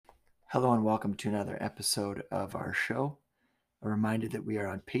Hello and welcome to another episode of our show. A reminder that we are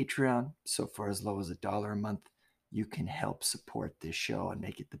on Patreon, so for as low as $1 a month, you can help support this show and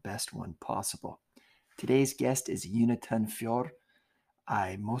make it the best one possible. Today's guest is Jonathan Fjord.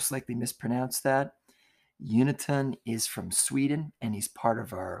 I most likely mispronounced that. Jonathan is from Sweden and he's part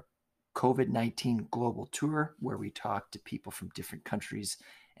of our COVID-19 global tour where we talk to people from different countries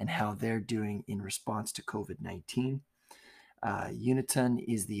and how they're doing in response to COVID-19. Jonathan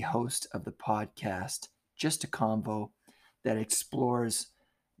is the host of the podcast Just a Convo that explores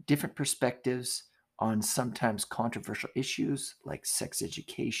different perspectives on sometimes controversial issues like sex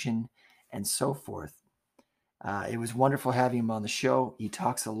education and so forth. It was wonderful having him on the show. He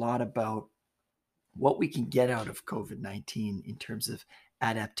talks a lot about what we can get out of COVID-19 in terms of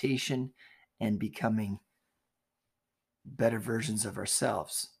adaptation and becoming better versions of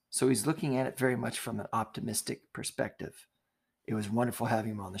ourselves. So he's looking at it very much from an optimistic perspective. It was wonderful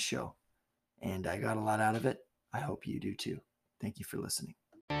having him on the show, and I got a lot out of it. I hope you do too. Thank you for listening.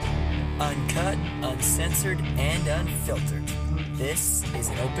 Uncut, uncensored, and unfiltered. This is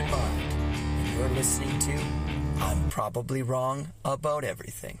an open mind, and you're listening to I'm Probably Wrong About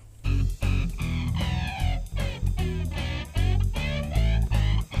Everything.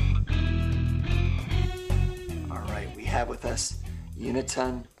 All right, we have with us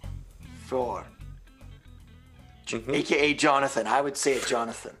Jonathan Fjord. AKA Jonathan. I would say it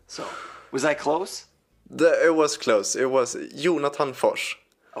Jonathan. So, was I close? It was close. It was Jonathan Fors.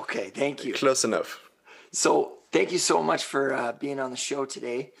 Okay, thank you. Close enough. So, thank you so much for being on the show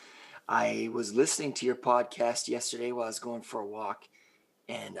today. I was listening to your podcast yesterday while I was going for a walk,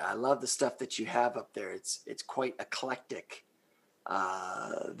 and I love the stuff that you have up there. It's quite eclectic.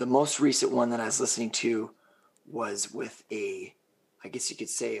 The most recent one that I was listening to was with I guess you could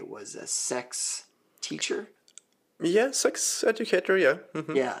say it was a sex teacher. Yeah, sex educator, yeah.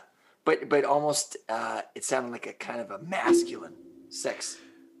 Mm-hmm. Yeah, but almost it sounded like a kind of a masculine sex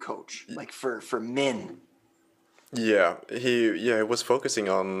coach, like for men. Yeah, he was focusing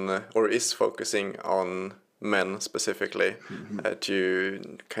on, or is focusing on men specifically,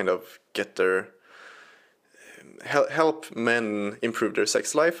 to kind of get their help men improve their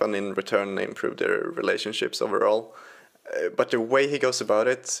sex life and in return improve their relationships overall. But the way he goes about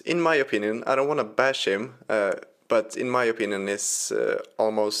it, in my opinion, I don't want to bash him. But in my opinion, is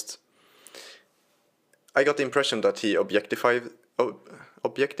almost. I got the impression that he objectifies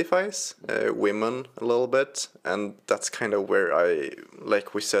women a little bit, and that's kind of where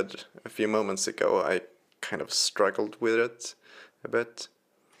like we said a few moments ago, I kind of struggled with it a bit.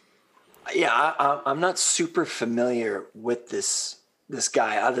 Yeah, I'm not super familiar with this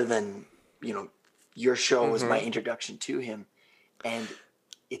guy, other than your show was my introduction to him, and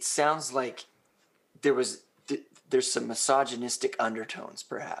it sounds like there's some misogynistic undertones,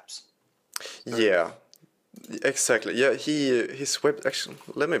 perhaps. Yeah, exactly. Yeah, his web. Actually,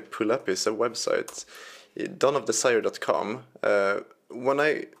 let me pull up his website, donofdesire.com. When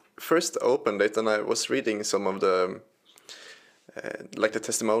I first opened it and I was reading some of the like the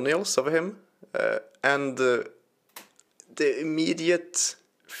testimonials of him, and the immediate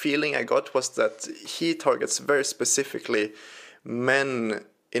feeling I got was that he targets very specifically men,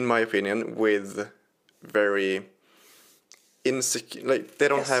 in my opinion, with very insecure, like they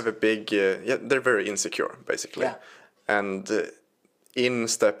don't have a big they're very insecure basically. And in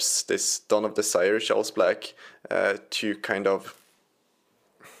steps this Dawn of Desire, Charles Black, to kind of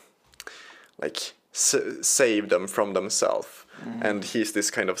like save them from themselves. And he's this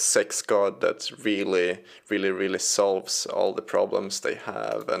kind of sex god that really solves all the problems they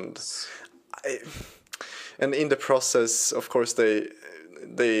have, and in the process, of course, they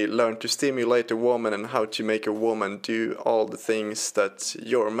learn to stimulate a woman and how to make a woman do all the things that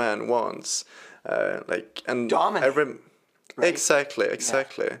your man wants, like and dominate. Right? Exactly.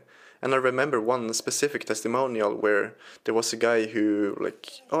 Yeah. And I remember one specific testimonial where there was a guy who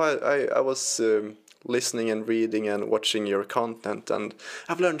I was listening and reading and watching your content, and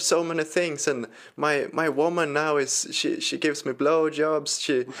I've learned so many things, and my woman now is she gives me blowjobs,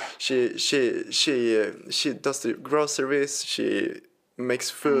 she does the groceries, she makes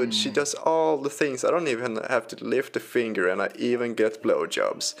food, she does all the things. I don't even have to lift a finger, and I even get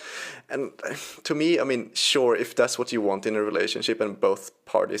blowjobs. And to me, I mean, sure, if that's what you want in a relationship and both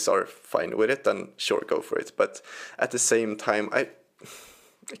parties are fine with it, then sure, go for it. But at the same time, it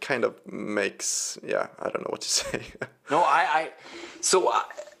kind of makes, I don't know what to say. No,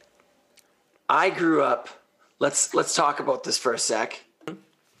 I grew up, let's talk about this for a sec.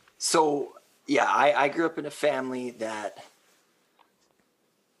 So, I grew up in a family that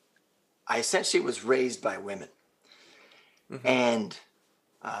I essentially was raised by women. And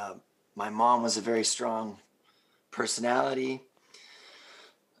my mom was a very strong personality.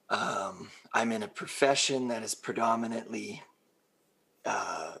 I'm in a profession that is predominantly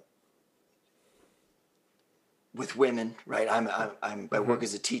with women, right? I work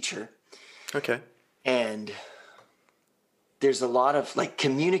as a teacher. Okay. And there's a lot of like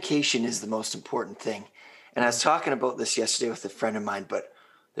communication is the most important thing. And I was talking about this yesterday with a friend of mine, but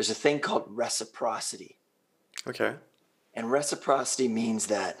there's a thing called reciprocity. Okay. And reciprocity means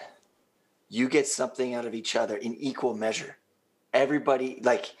that you get something out of each other in equal measure. Everybody,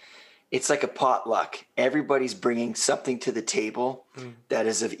 like, it's like a potluck. Everybody's bringing something to the table that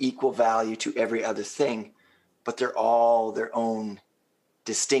is of equal value to every other thing, but they're all their own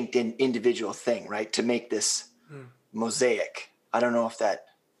distinct and individual thing, right? To make this mosaic. I don't know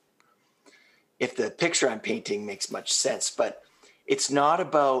if the picture I'm painting makes much sense, but it's not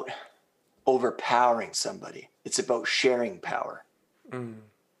about overpowering somebody. It's about sharing power.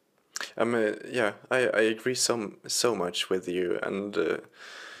 Yeah, I agree so much with you. And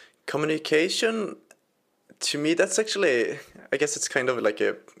communication, to me, that's actually, I guess it's kind of like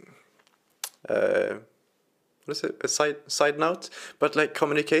a what is it? A side note, but like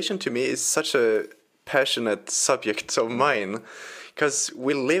communication to me is such a passionate subject of mine, because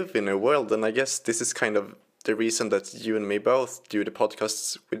we live in a world, and I guess this is kind of the reason that you and me both do the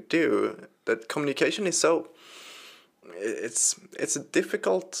podcasts we do. That communication is so, it's a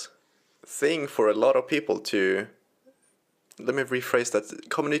difficult thing for a lot of people to. Let me rephrase that.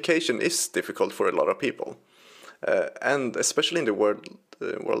 Communication is difficult for a lot of people, and especially in the world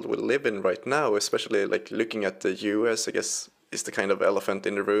we live in right now, especially like looking at the US, I guess is the kind of elephant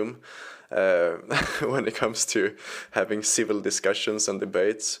in the room when it comes to having civil discussions and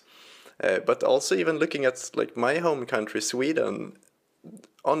debates. But also even looking at like my home country, Sweden,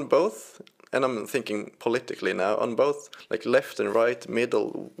 on both, and I'm thinking politically now, on both like left and right,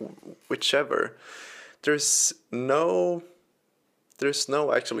 middle, whichever, there's no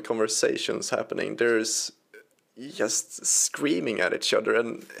actual conversations happening. There's just screaming at each other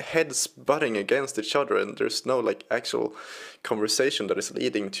and heads butting against each other, and there's no like actual conversation that is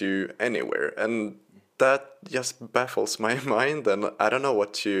leading to anywhere, and that just baffles my mind, and I don't know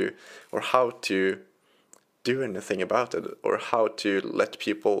what to or how to do anything about it, or how to let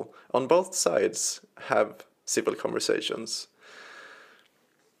people on both sides have civil conversations.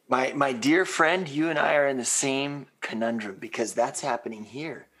 My dear friend, you and I are in the same conundrum, because that's happening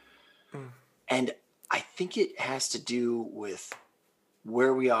here. And I think it has to do with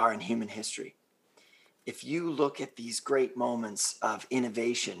where we are in human history. If you look at these great moments of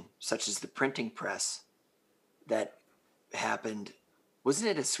innovation, such as the printing press that happened,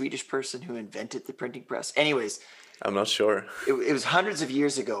 wasn't it a Swedish person who invented the printing press? Anyways, I'm not sure. It was hundreds of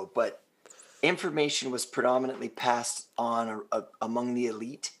years ago, but information was predominantly passed on among the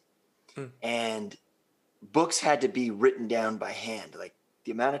elite, and books had to be written down by hand. Like,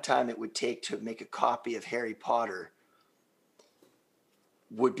 the amount of time it would take to make a copy of Harry Potter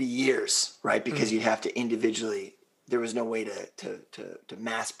would be years, right? Because you'd have to individually, there was no way to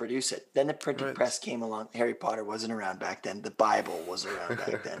mass produce it. Then the printing press came along. Harry Potter wasn't around back then. The Bible was around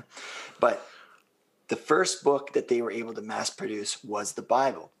back then. But the first book that they were able to mass produce was the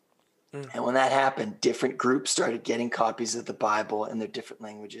Bible. And when that happened, different groups started getting copies of the Bible in their different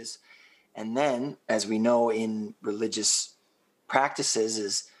languages. And then, as we know in religious practices,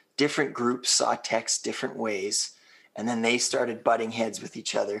 is different groups saw text different ways, and then they started butting heads with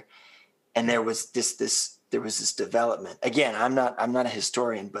each other, and there was this development. Again, I'm not a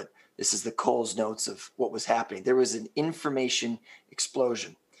historian, but this is the Coles notes of what was happening. There was an information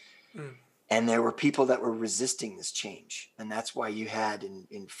explosion, and there were people that were resisting this change, and that's why you had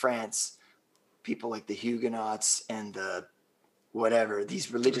in France people like the Huguenots and the whatever,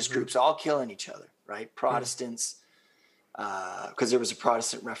 these religious groups all killing each other, right? Protestants, because there was a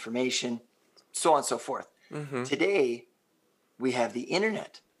Protestant Reformation, so on and so forth. Today, we have the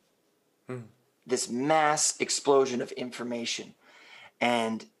internet, this mass explosion of information,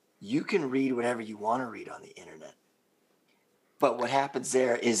 and you can read whatever you want to read on the internet. But what happens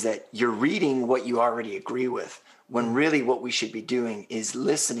there is that you're reading what you already agree with, when really what we should be doing is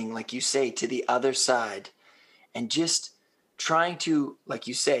listening, like you say, to the other side, and just trying to, like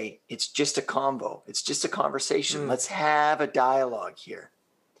you say, it's just a convo. It's just a conversation. Let's have a dialogue here,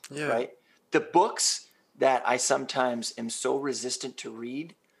 right? The books that I sometimes am so resistant to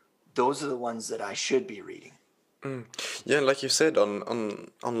read, those are the ones that I should be reading. Yeah, like you said, on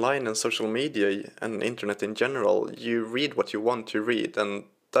online and social media and internet in general, you read what you want to read, and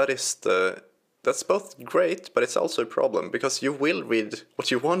that's both great, but it's also a problem, because you will read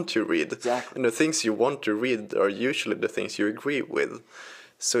what you want to read. Exactly. And the things you want to read are usually the things you agree with.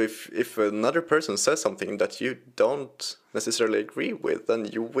 So if another person says something that you don't necessarily agree with, then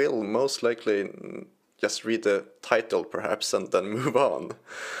you will most likely just read the title perhaps and then move on.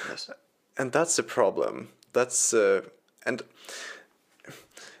 Yes. And that's a problem. And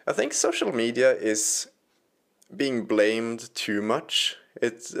I think social media is being blamed too much.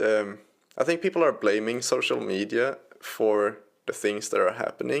 I think people are blaming social media for the things that are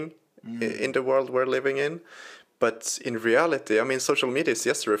happening in the world we're living in. But in reality, I mean, social media is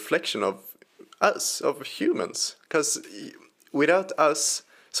just a reflection of us, of humans. Because without us,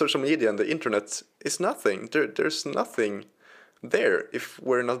 social media and the internet is nothing. There's nothing there if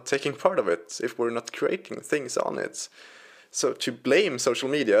we're not taking part of it, if we're not creating things on it. So to blame social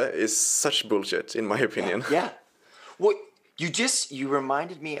media is such bullshit, in my opinion. Yeah. Well, you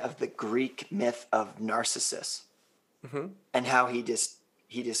reminded me of the Greek myth of Narcissus, and how he just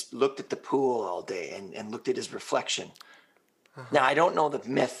looked at the pool all day and looked at his reflection. Now, I don't know the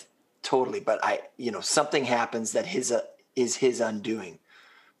myth totally, but something happens that is his undoing.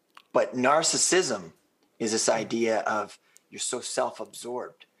 But narcissism is this idea of you're so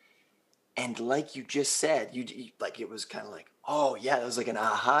self-absorbed. And like you just said, you like, it was kind of like, oh yeah, that was like an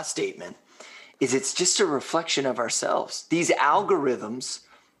aha statement. It's just a reflection of ourselves. These algorithms,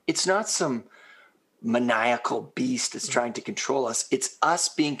 it's not some maniacal beast that's trying to control us. It's us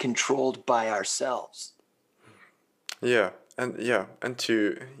being controlled by ourselves. And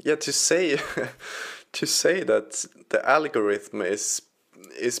to say to say that the algorithm is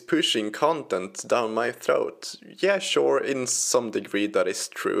pushing content down my throat. Yeah, sure, in some degree that is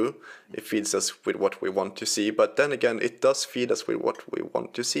true. It feeds us with what we want to see, but then again, it does feed us with what we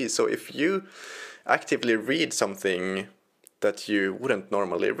want to see. So if you actively read something that you wouldn't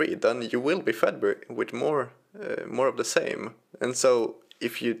normally read, then you will be fed with more of the same. And so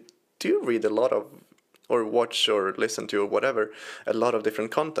if you do read a lot of, or watch or listen to or whatever, a lot of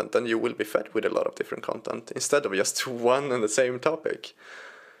different content, then you will be fed with a lot of different content instead of just one and the same topic.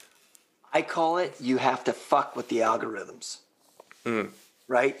 I call it, you have to fuck with the algorithms.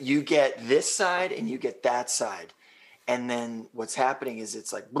 Right? You get this side and you get that side. And then what's happening is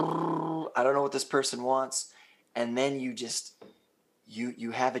it's like, I don't know what this person wants. And then you just,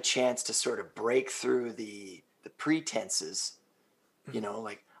 you have a chance to sort of break through the pretenses,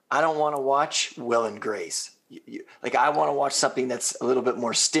 like, I don't want to watch Will and Grace. Like, I want to watch something that's a little bit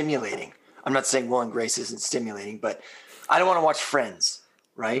more stimulating. I'm not saying Will and Grace isn't stimulating, but I don't want to watch Friends,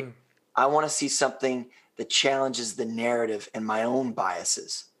 right? I want to see something that challenges the narrative and my own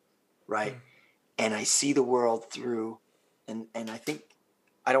biases, right? And I see the world through, and I think,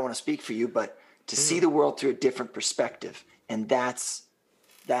 I don't want to speak for you, but to see the world through a different perspective. And that's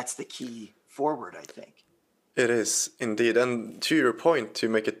the key forward, I think. It is indeed, and to your point, to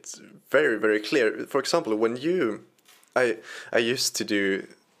make it very, very clear. For example, when I used to do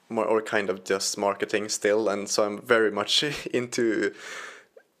more or kind of just marketing still, and so I'm very much into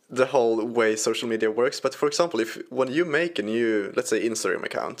the whole way social media works. But for example, when you make a new, let's say, Instagram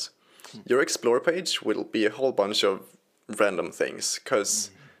account, your explore page will be a whole bunch of random things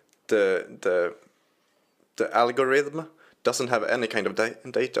because the algorithm doesn't have any kind of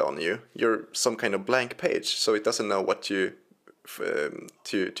data on you. You're some kind of blank page, so it doesn't know what to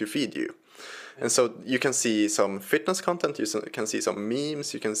feed you. And so you can see some fitness content, you can see some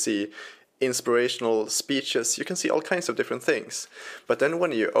memes, you can see inspirational speeches, you can see all kinds of different things. But then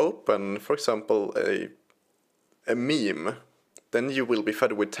when you open, for example, a meme, then you will be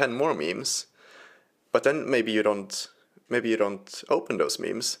fed with 10 more memes. But then maybe you don't open those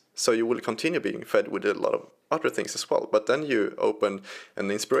memes, so you will continue being fed with a lot of other things as well. But then you open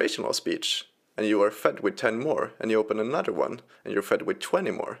an inspirational speech and you are fed with 10 more, and you open another one and you're fed with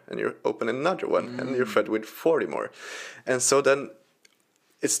 20 more, and you open another one and you're fed with 40 more. And so then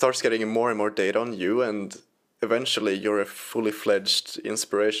it starts getting more and more data on you, and eventually you're a fully fledged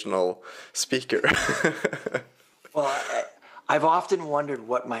inspirational speaker. Well, I've often wondered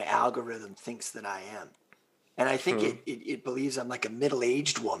what my algorithm thinks that I am. And I think it believes I'm like a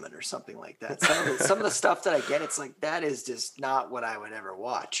middle-aged woman or something like that. Some of the stuff that I get, it's like, that is just not what I would ever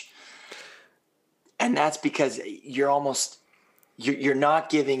watch. And that's because you're not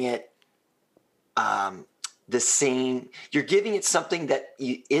giving it the same, you're giving it something that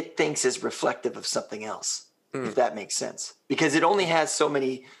it thinks is reflective of something else, if that makes sense. Because it only has so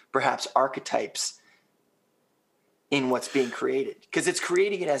many, perhaps, archetypes in what's being created. Because it's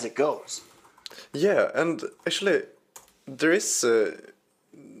creating it as it goes. Yeah, and actually, there is.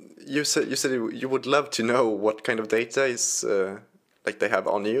 You said you would love to know what kind of data is like they have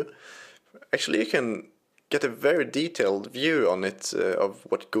on you. Actually, you can get a very detailed view on it of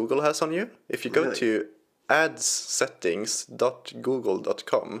what Google has on you. If you go to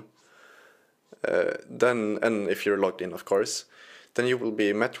adssettings.google.com, then, and if you're logged in, of course, then you will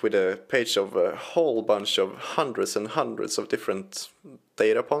be met with a page of a whole bunch of hundreds and hundreds of different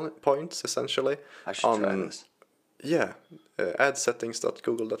data points, essentially. I should try this. Yeah,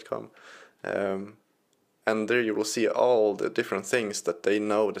 adssettings.google.com. And there you will see all the different things that they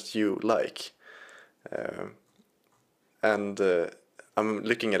know that you like. And I'm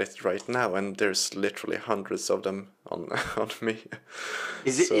looking at it right now, and there's literally hundreds of them on me.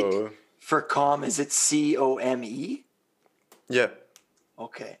 Is it for com? Is it COME? Yeah.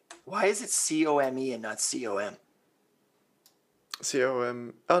 Okay. Why is it COME and not COM?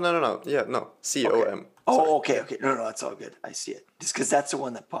 COM. Oh, no. Yeah, no. COM. Okay. Oh, okay. No, that's all good. I see it. Just because that's the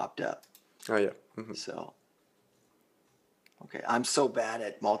one that popped up. Oh, yeah. Mm-hmm. So, okay. I'm so bad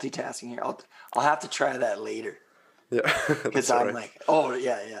at multitasking here. I'll have to try that later. Yeah. Because I'm like, oh,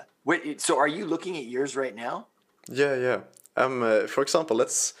 yeah. Wait, so are you looking at yours right now? Yeah. For example,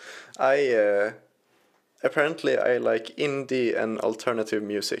 apparently I like indie and alternative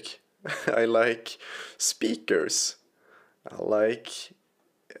music. I like speakers. I like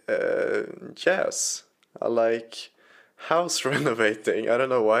jazz. I like house renovating. I don't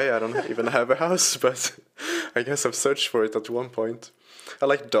know why. I don't even have a house, but I guess I've searched for it at one point. I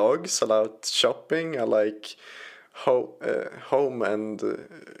like dogs. I like shopping. I like home and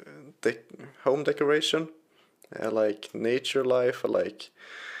home decoration. I like nature life.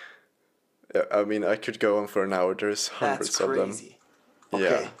 I mean, I could go on for an hour. There's hundreds of them. That's crazy.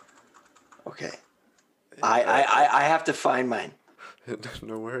 Okay. Yeah. Okay. I have to find mine.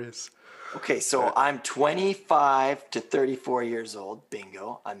 No worries. Okay, so I'm 25 to 34 years old.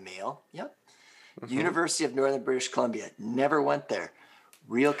 Bingo. I'm male. Yep. Mm-hmm. University of Northern British Columbia. Never went there.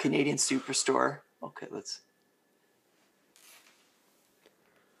 Real Canadian Superstore. Okay, let's...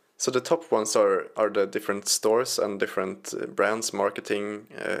 So the top ones are the different stores and different brands marketing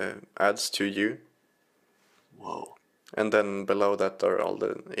ads to you. Whoa. And then below that are all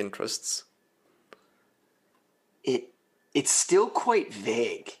the interests. It's still quite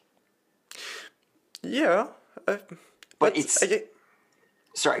vague. Yeah. But it's...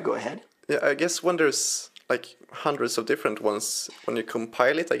 Sorry, go ahead. Yeah, I guess when there's like hundreds of different ones, when you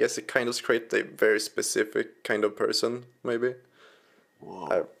compile it, I guess it kind of creates a very specific kind of person, maybe.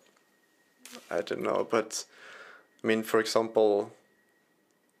 Whoa. I don't know, but I mean, for example,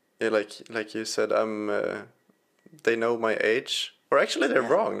 yeah, like you said, they know my age, or actually they're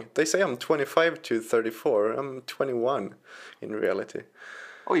wrong. They say I'm 25 to 34. I'm 21 in reality.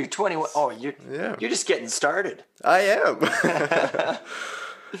 Oh, you're 21. Oh, you're just getting started. I am.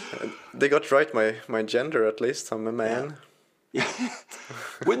 They got right my gender at least. I'm a man. Yeah.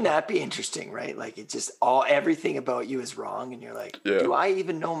 Wouldn't that be interesting, right? Like it just everything about you is wrong, and you're like, do I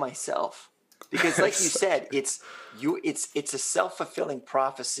even know myself? Because, like you said, it's a self-fulfilling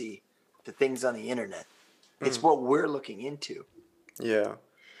prophecy. The things on the internet, it's what we're looking into. Yeah.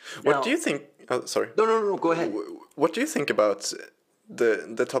 What do you think? Oh, sorry. No. Go ahead. What do you think about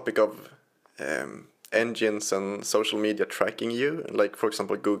the topic of engines and social media tracking you? Like, for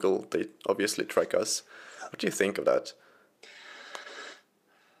example, Google, they obviously track us. What do you think of that?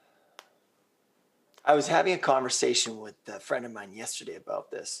 I was having a conversation with a friend of mine yesterday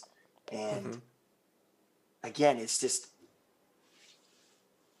about this. And again, it's just,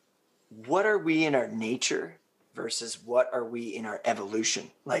 what are we in our nature versus what are we in our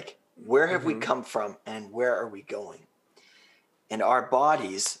evolution? Like, where have we come from and where are we going? And our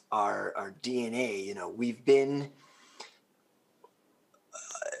bodies, our DNA, we've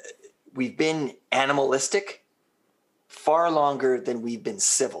been animalistic far longer than we've been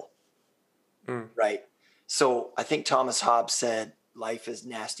civil. Right. So I think Thomas Hobbes said, life is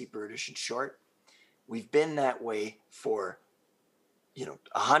nasty, brutish, and short. We've been that way for,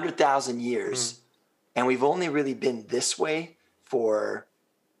 100,000 years. And we've only really been this way for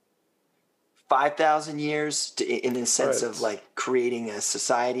 5,000 years in the sense of like creating a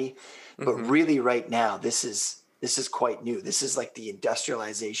society. But really right now, this is quite new. This is like the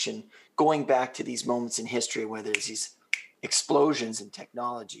industrialization, going back to these moments in history where there's these explosions in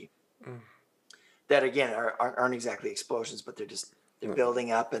technology. That again aren't exactly explosions, but they're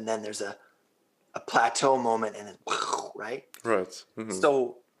building up, and then there's a plateau moment, and then right.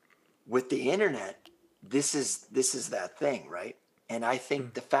 So with the internet, this is that thing, right? And I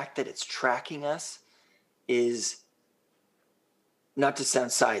think the fact that it's tracking us is, not to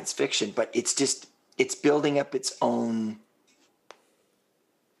sound science fiction, but it's building up its own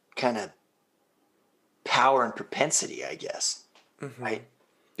kind of power and propensity, I guess, right?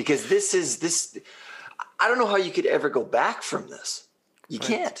 Because this, I don't know how you could ever go back from this. You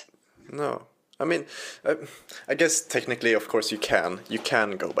can't. No. I mean, I guess technically, of course, you can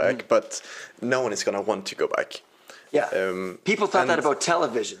go back, but no one is gonna want to go back. Yeah. People thought that and- about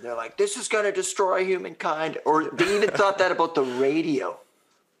television. They're like, this is going to destroy humankind. Or they even thought that about the radio,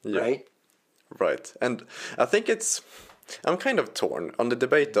 right? Right. And I think I'm kind of torn on the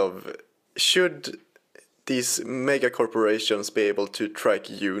debate of should these mega corporations be able to track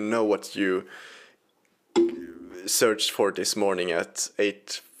you, know what you searched for this morning at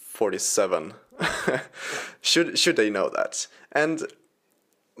 8:47? Should they know that? And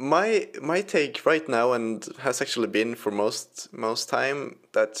my take right now, and has actually been for most time,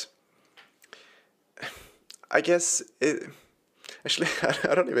 that I guess it actually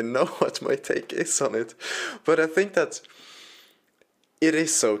I don't even know what my take is on it, but I think that it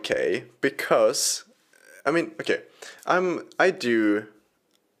is okay because I mean, okay, I do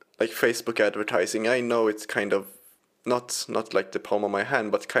like Facebook advertising. I know it's kind of not like the palm of my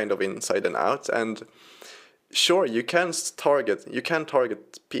hand, but kind of inside and out. And sure, you can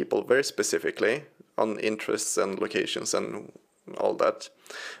target people very specifically on interests and locations and all that,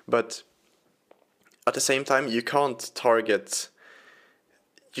 but at the same time, you can't target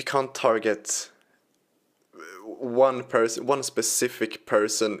one specific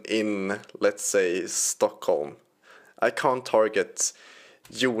person in, let's say, Stockholm. I can't target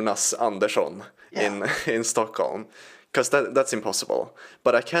Jonas Andersson in Stockholm, because that's impossible.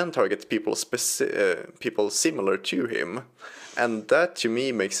 But I can target people similar to him, and that to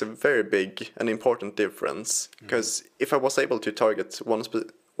me makes a very big and important difference. Because if I was able to target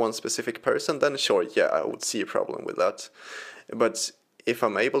one specific person, then sure, yeah, I would see a problem with that. But if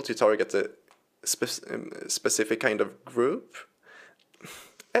I'm able to target a specific kind of group,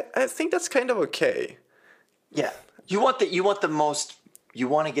 I think that's kind of okay. Yeah. You want to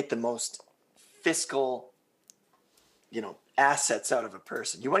get the most fiscal, assets out of a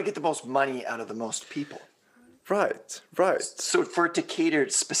person. You want to get the most money out of the most people. Right. So for it to cater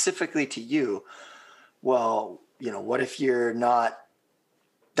specifically to you, well, what if you're not,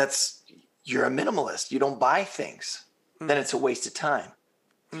 you're a minimalist, you don't buy things, then it's a waste of time.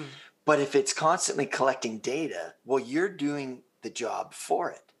 But if it's constantly collecting data, well, you're doing the job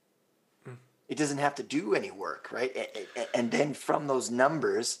for it. It doesn't have to do any work, right? And then from those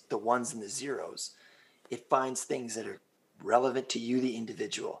numbers, the ones and the zeros, it finds things that are relevant to you, the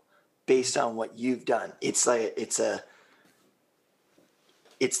individual, based on what you've done. It's like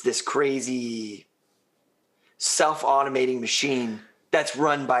it's this crazy self-automating machine that's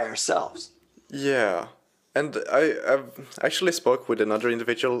run by ourselves. Yeah. And I've actually spoke with another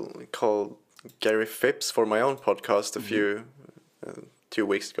individual called Gary Phipps for my own podcast a few 2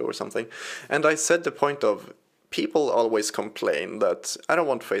 weeks ago or something, and I said the point of people always complain that I don't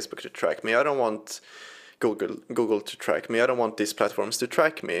want Facebook to track me, I don't want Google to track me, I don't want these platforms to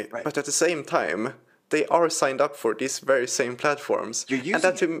track me, right. But at the same time they are signed up for these very same platforms. You're using and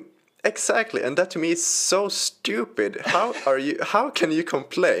that exactly, and that to me is so stupid. How can you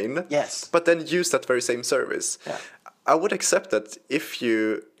complain? Yes. But then use that very same service? Yeah. I would accept that if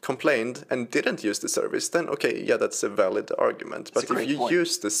you complained and didn't use the service, then okay, yeah, that's a valid argument. But if you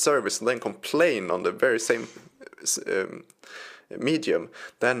use the service and then complain on the very same medium,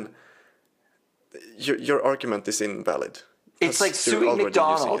 then your argument is invalid. It's like suing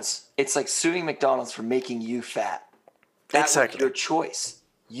McDonald's. It's like suing McDonald's for making you fat. That was your choice.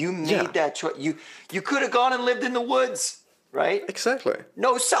 You made that choice. You could have gone and lived in the woods, right? Exactly.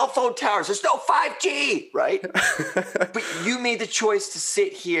 No cell phone towers. There's no 5G, right? But you made the choice to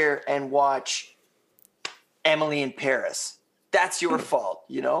sit here and watch Emily in Paris. That's your fault,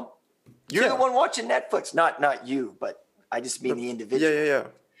 You're the one watching Netflix. Not you, but I just mean the individual. Yeah.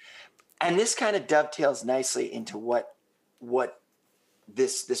 And this kind of dovetails nicely into what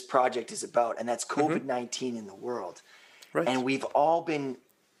this project is about, and that's COVID-19 in the world. Right. And we've all been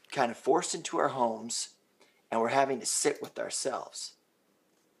kind of forced into our homes, and we're having to sit with ourselves.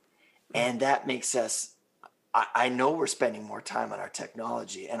 And that makes us, I know we're spending more time on our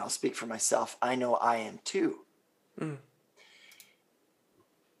technology, and I'll speak for myself. I know I am too.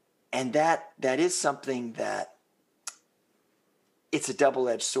 And that is something that it's a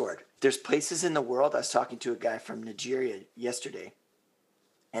double-edged sword. There's places in the world, I was talking to a guy from Nigeria yesterday,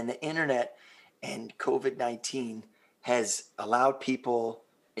 and the internet and COVID-19 has allowed people,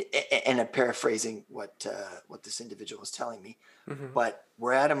 and I'm paraphrasing what this individual was telling me, but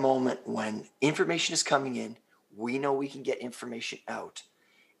we're at a moment when information is coming in, we know we can get information out,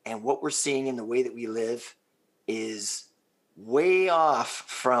 and what we're seeing in the way that we live is way off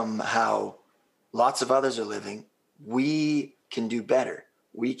from how lots of others are living. We can do better.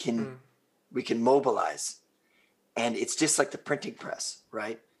 We can mobilize. And it's just like the printing press,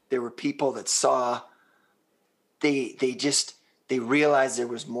 right? there were people that saw, they realized there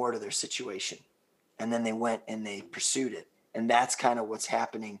was more to their situation, and then they went and they pursued it. And that's kind of what's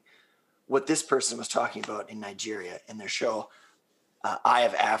happening. What this person was talking about in Nigeria in their show, Eye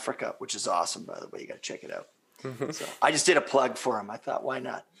of Africa, which is awesome, by the way. You got to check it out. So I just did a plug for him. I thought, why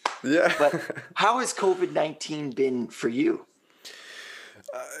not? Yeah. But how has COVID-19 been for you?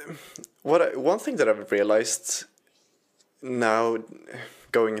 One thing that I've realized now,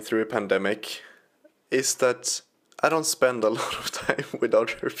 going through a pandemic, is that I don't spend a lot of time with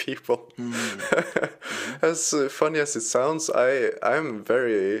other people. As funny as it sounds, I'm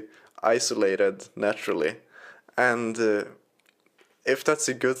very isolated naturally, and if that's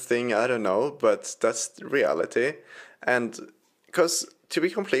a good thing, I don't know, but that's the reality. And because, to be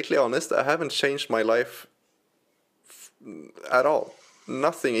completely honest, I haven't changed my life at all.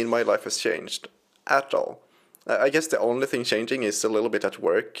 Nothing in my life has changed at all. I guess the only thing changing is a little bit at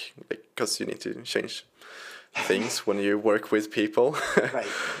work, because you need to change things when you work with people. Right.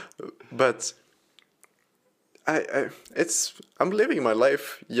 But I'm living my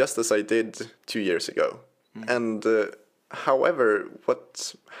life just as I did 2 years ago. And however,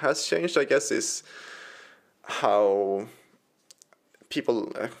 what has changed, I guess, is how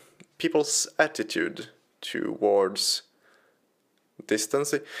people's attitude towards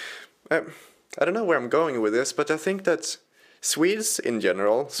distance. I don't know where I'm going with this, but I think that Swedes in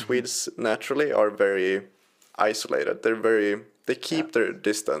general, Swedes naturally are very isolated. They keep their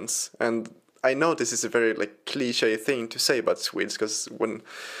distance. And I know this is a very cliche thing to say about Swedes, because when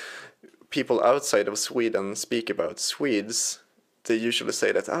people outside of Sweden speak about Swedes, they usually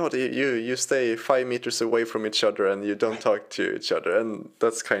say that, you stay 5 meters away from each other and you don't talk to each other. And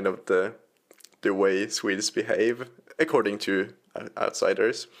that's kind of the way Swedes behave, according to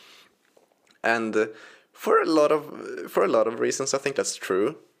outsiders. And for a lot of reasons, I think that's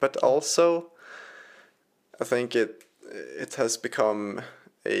true. But also, I think it has become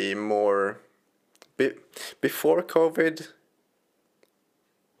a more before COVID.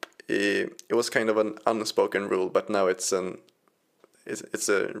 It was kind of an unspoken rule, but now it's a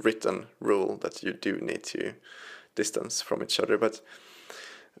written rule that you do need to distance from each other. But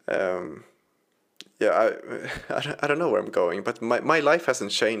yeah, I don't know where I'm going, but my life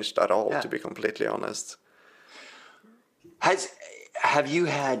hasn't changed at all, to be completely honest. Have you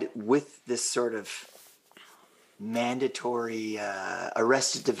had, with this sort of mandatory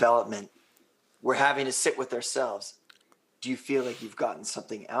arrested development, we're having to sit with ourselves, do you feel like you've gotten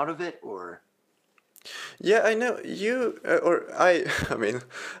something out of it, or? Yeah, I know you, or I mean,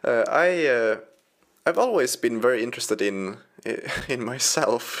 I've always been very interested in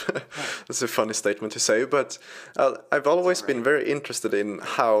myself. That's a funny statement to say, but I've always been very interested in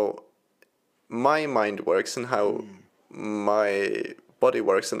how my mind works and how my body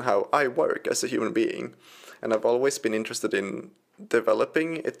works and how I work as a human being. And I've always been interested in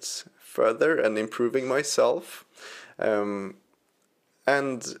developing it further and improving myself. And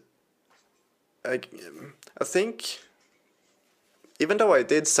I think, even though I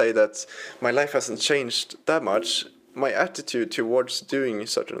did say that my life hasn't changed that much, my attitude towards doing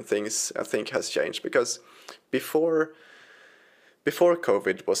certain things, I think, has changed. Because before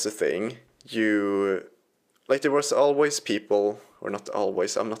COVID was a thing, there was always people, or not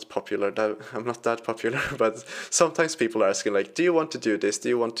always, I'm not that popular, but sometimes people are asking, do you want to do this? Do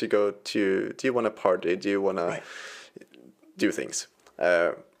you want to party? Do you want to do things?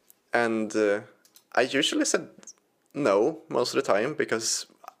 And I usually said no most of the time, because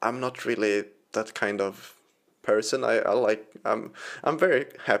I'm not really that kind of person. I'm very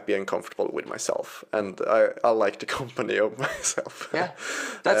happy and comfortable with myself, and I like the company of myself. Yeah,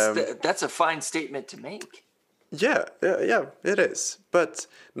 that's a fine statement to make. Yeah, it is. But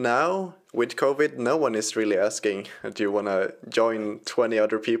now with COVID, no one is really asking, do you want to join 20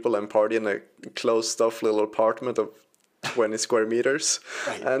 other people and party in a closed off little apartment of 20 square meters?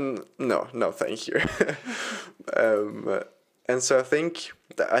 Right. And no, thank you. And so I think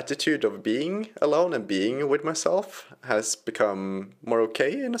the attitude of being alone and being with myself has become more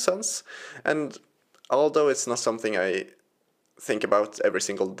okay in a sense. And although it's not something I think about every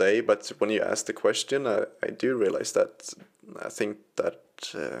single day, but when you ask the question, I do realize that I think that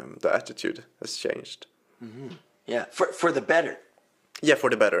the attitude has changed. Mm-hmm. Yeah, for the better. Yeah, for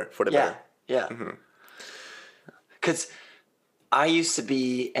the better. Better. Yeah. Because I used to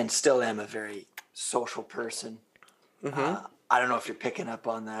be, and still am, a very social person. Mm-hmm. I don't know if you're picking up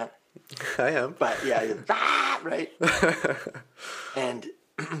on that. I am. But yeah, right? And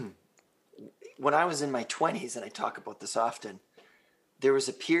when I was in my 20s, and I talk about this often, there was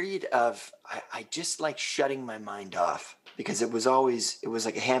a period of I just like shutting my mind off. because it was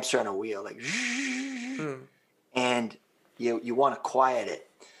like a hamster on a wheel, like, and you want to quiet it.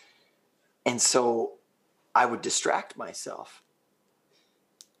 And so I would distract myself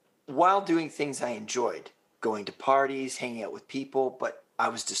while doing things I enjoyed, going to parties, hanging out with people, but I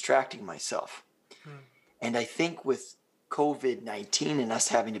was distracting myself. And I think with COVID-19 and us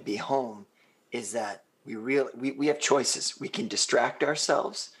having to be home is that we have choices. We can distract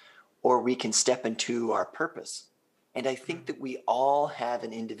ourselves or we can step into our purpose. And I think that we all have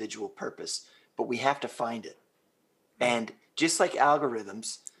an individual purpose, but we have to find it. And just like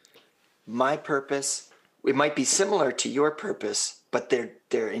algorithms, my purpose, it might be similar to your purpose, but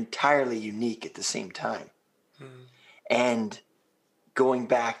they're entirely unique at the same time. And going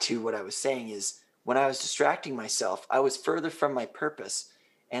back to what I was saying is, when I was distracting myself, I was further from my purpose.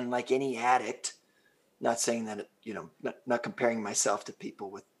 And like any addict, not saying that, not comparing myself to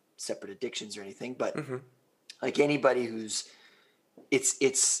people with separate addictions or anything, but like anybody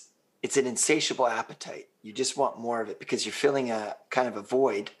it's an insatiable appetite. You just want more of it because you're filling a kind of a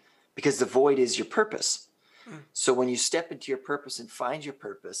void, because the void is your purpose. So when you step into your purpose and find your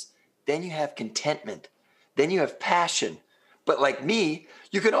purpose, then you have contentment, then you have passion. But like me,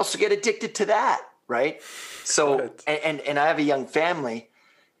 you can also get addicted to that, right? So right. And I have a young family,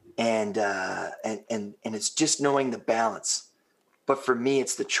 and it's just knowing the balance. But for me,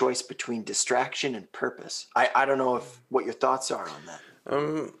 it's the choice between distraction and purpose. I don't know what your thoughts are on that.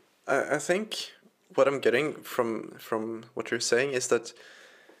 I think what I'm getting from what you're saying is that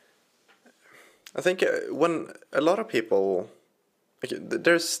I think when a lot of people, like,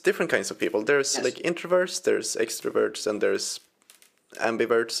 there's different kinds of people. There's like introverts, there's extroverts, and there's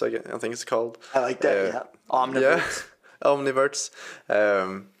ambiverts, I think it's called. I like that, yeah. Omniverts. Yeah, omniverts.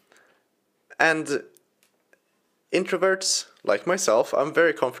 And introverts, like myself, I'm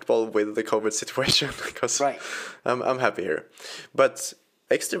very comfortable with the COVID situation because I'm happy here. But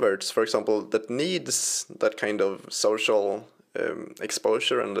extroverts, for example, that needs that kind of social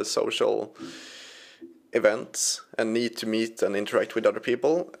exposure and the social events and need to meet and interact with other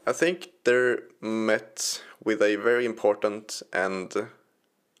people, I think they're met with a very important and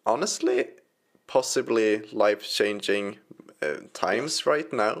honestly possibly life-changing times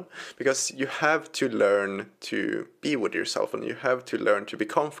right now, because you have to learn to be with yourself and you have to learn to be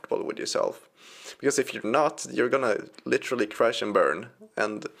comfortable with yourself, because if you're not, you're gonna literally crash and burn.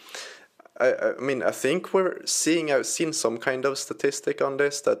 And I mean, I think I've seen some kind of statistic on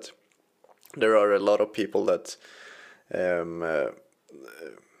this, that there are a lot of people that the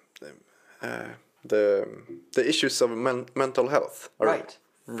issues of mental health are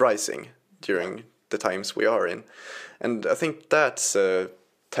rising during the times we are in. And I think that's a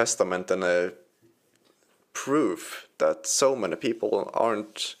testament and a proof that so many people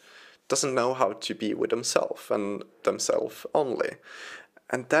doesn't know how to be with themselves and themselves only.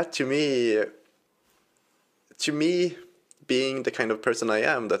 And that to me, being the kind of person I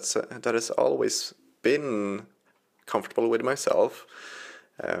am, that has always been comfortable with myself,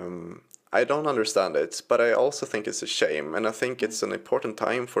 I don't understand it, but I also think it's a shame, and I think it's an important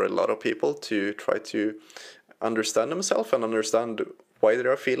time for a lot of people to try to understand themselves and understand why they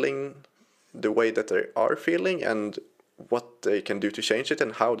are feeling the way that they are feeling and what they can do to change it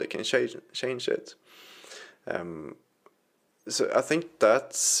and how they can change it. So I think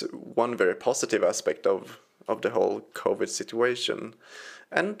that's one very positive aspect of the whole COVID situation.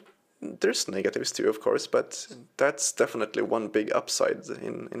 And there's negatives too, of course, but that's definitely one big upside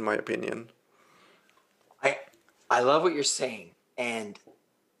in my opinion. I love what you're saying, and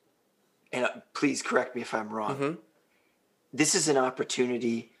please correct me if I'm wrong. Mm-hmm. This is an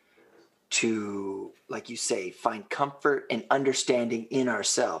opportunity to, like you say, find comfort and understanding in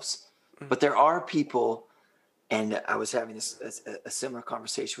ourselves. Mm-hmm. But there are people, and I was having a similar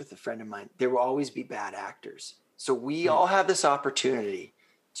conversation with a friend of mine, there will always be bad actors. So we all have this opportunity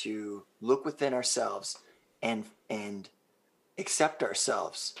to look within ourselves and accept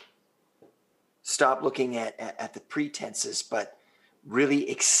ourselves. Stop looking at the pretenses, but really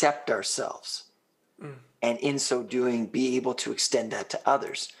accept ourselves. And in so doing, be able to extend that to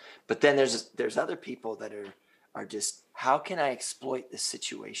others. But then there's other people that are just, how can I exploit this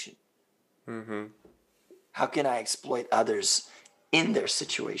situation? Mm-hmm. How can I exploit others in their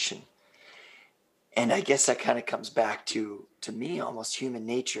situation? And I guess that kind of comes back to me, almost human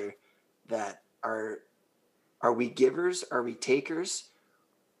nature, that are we givers? Are we takers?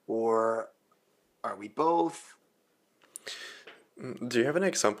 Or are we both? Do you have any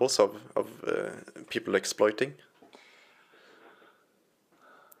examples of people exploiting?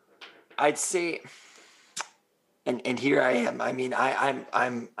 I'd say, and here I am. I mean,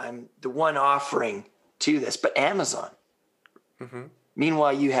 I'm the one offering to this, but Amazon.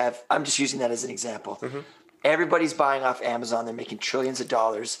 Meanwhile, I'm just using that as an example. Everybody's buying off Amazon. They're making trillions of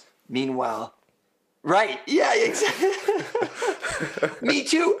dollars. Meanwhile, right. Yeah, exactly. Me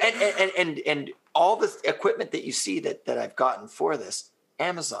too. And all the equipment that you see that I've gotten for this,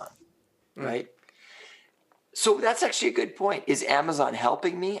 Amazon, right? So that's actually a good point. Is Amazon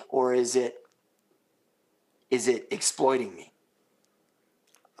helping me, or is it exploiting me?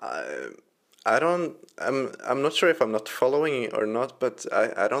 I'm not sure if I'm not following or not, but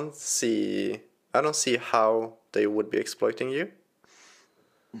I don't see how they would be exploiting you.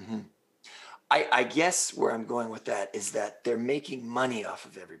 I guess where I'm going with that is that they're making money off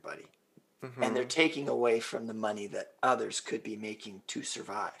of everybody, and they're taking away from the money that others could be making to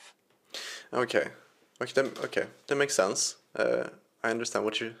survive. Okay, that makes sense. I understand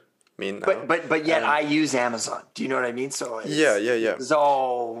what you mean now. But yet I use Amazon. Do you know what I mean? So yeah. It's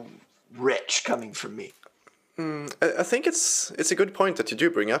all rich coming from me. I think it's a good point that you do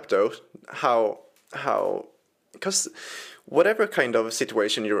bring up, though. How because whatever kind of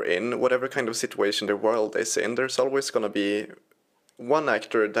situation you're in, whatever kind of situation the world is in, there's always going to be one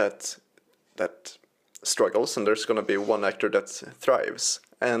actor that struggles, and there's going to be one actor that thrives.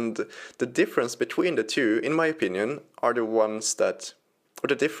 And the difference between the two, in my opinion, are the ones that, or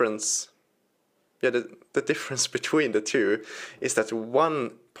the difference, the difference between the two is that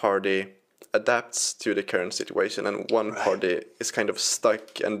one party adapts to the current situation and one party is kind of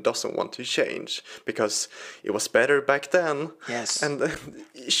stuck and doesn't want to change because it was better back then. Yes. And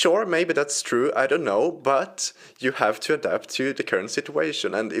sure, maybe that's true, I don't know, but you have to adapt to the current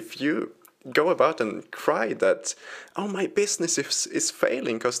situation. And if you go about and cry that, oh, my business is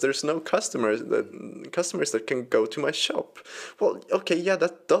failing because there's no customers that can go to my shop. Well, okay, yeah,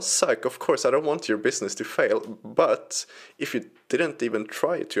 that does suck. Of course, I don't want your business to fail. But if you didn't even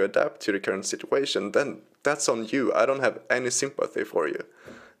try to adapt to the current situation, then that's on you. I don't have any sympathy for you.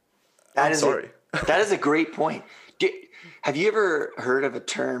 I'm sorry. That is a great point. Have you ever heard of a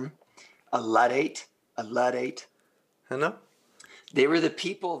term, a Luddite? A Luddite? No? They were the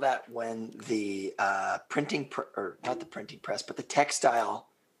people that when the not the printing press, but the textile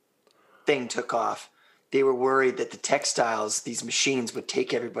thing took off, they were worried that the textiles, these machines, would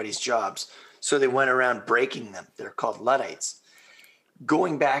take everybody's jobs. So they went around breaking them. They're called Luddites.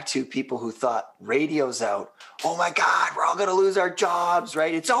 Going back to people who thought radio's out, oh my God, we're all going to lose our jobs,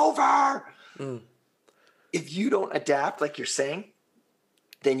 right? It's over. If you don't adapt, like you're saying,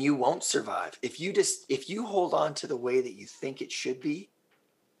 then you won't survive. If you hold on to the way that you think it should be,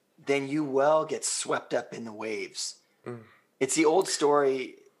 then you will get swept up in the waves. It's the old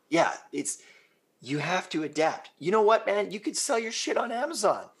story. Yeah, you have to adapt. You know what, man? You could sell your shit on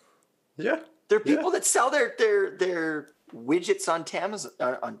Amazon. Yeah. There are people that sell their widgets on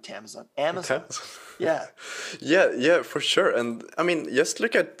Amazon. Yeah, for sure. And I mean, just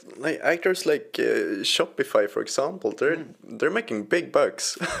look at like actors like Shopify, for example. They're making big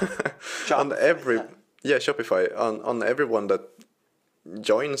bucks on Shopify on everyone that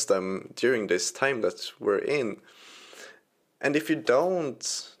joins them during this time that we're in. And if you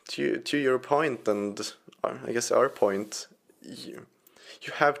don't, to your point, and I guess our point, you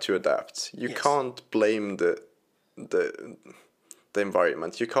have to adapt. You can't blame the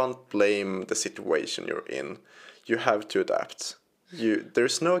environment. You can't blame the situation you're in. You have to adapt.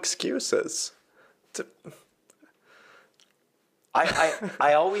 There's no excuses.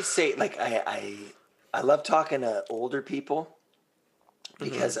 I always say, like, I love talking to older people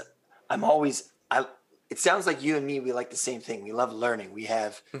because it sounds like you and me, we like the same thing. We love learning. We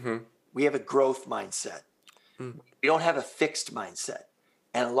have a growth mindset. We don't have a fixed mindset.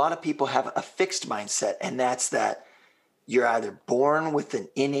 And a lot of people have a fixed mindset, and that's that you're either born with an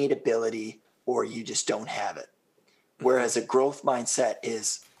innate ability or you just don't have it. Whereas a growth mindset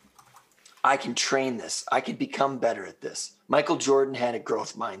is, I can train this. I can become better at this. Michael Jordan had a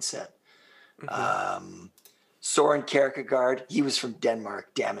growth mindset. Soren Kierkegaard, he was from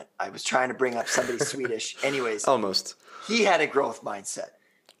Denmark. Damn it. I was trying to bring up somebody Swedish. Anyways. Almost. He had a growth mindset.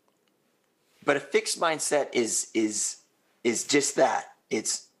 But a fixed mindset is just that.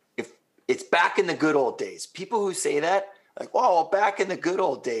 It's back in the good old days. People who say that, like, oh, back in the good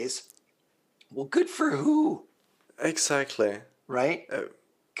old days. Well, good for who? Exactly. Right?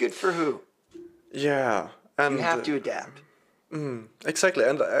 Good for who? Yeah. And you have to adapt. Exactly.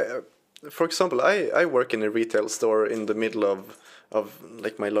 And for example, I work in a retail store in the middle of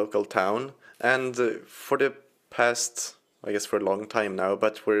like my local town. And for the past, I guess for a long time now,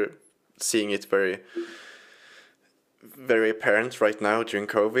 but we're seeing it very very apparent right now during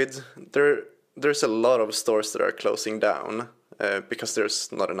COVID. There's a lot of stores that are closing down because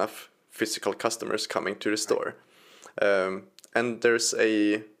there's not enough physical customers coming to the store. and there's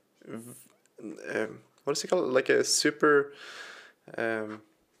what is it called? Like a super.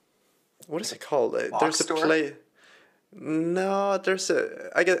 What is it called? There's a store? play. No, there's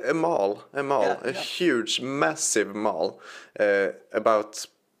a mall, Yeah. a huge, massive mall, about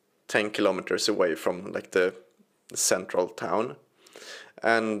 10 kilometers away from like the central town,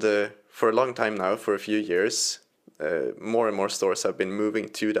 and for a long time now, for a few years, more and more stores have been moving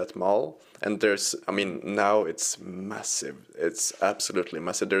to that mall, and now it's massive. It's absolutely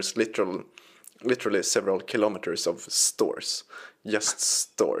massive. There's literally several kilometers of stores, just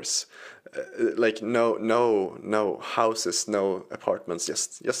stores, like no houses, no apartments,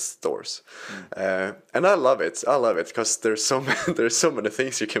 just stores. And I love it because there's there's so many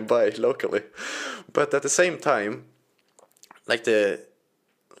things you can buy locally, but at the same time, like the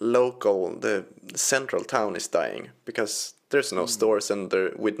central town is dying because there's no stores, and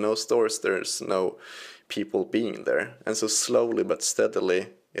with no stores there's no people being there, and so slowly but steadily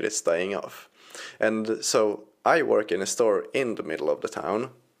it is dying off. And so I work in a store in the middle of the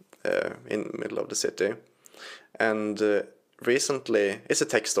town, in the middle of the city, and recently it's a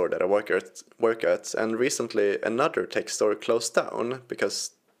tech store that I work at, and recently another tech store closed down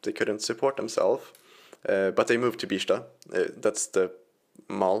because they couldn't support themselves, but they moved to Birsta. That's the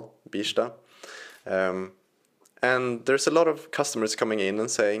mall, Birsta. And there's a lot of customers coming in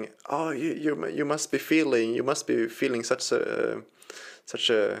and saying, "Oh, you must be feeling such a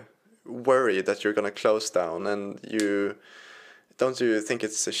worry that you're gonna close down, and don't you think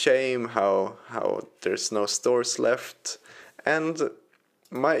it's a shame how there's no stores left?" And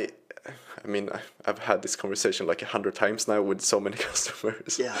I've had this conversation like 100 times now with so many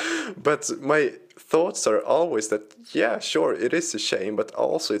customers. Yeah. But my thoughts are always that, yeah, sure, it is a shame, but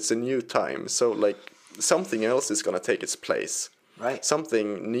also it's a new time. So like something else is gonna take its place. Right.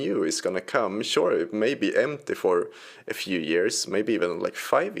 Something new is gonna come. Sure, it may be empty for a few years, maybe even like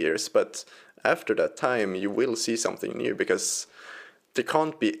 5 years, but after that time you will see something new, because there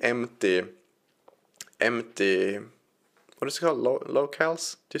can't be empty. What is it called?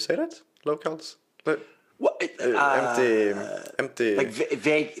 Locales? Do you say that? Locales? What? Empty. Like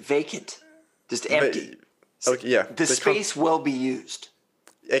vacant, just empty. Okay, yeah. The space will be used.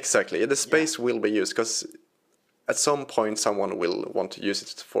 Exactly. The space will be used because at some point someone will want to use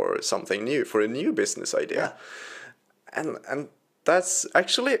it for something new, for a new business idea. Yeah. And that's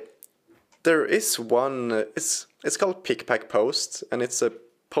actually, there is one, it's called Pick Pack Post, and it's a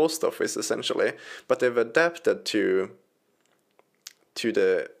post office essentially, but they've adapted to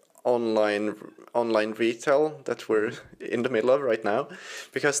the online retail that we're in the middle of right now,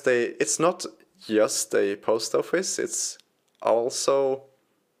 because it's not just a post office, it's also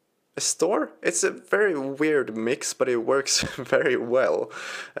a store. It's a very weird mix, but it works very well.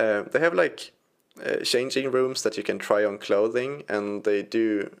 They have like changing rooms that you can try on clothing, and they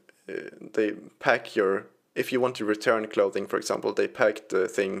pack if you want to return clothing, for example, they pack the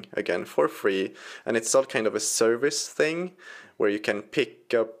thing again for free, and it's all kind of a service thing where you can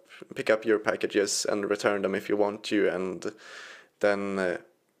pick up your packages and return them if you want to, and then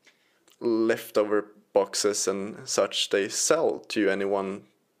leftover boxes and such they sell to anyone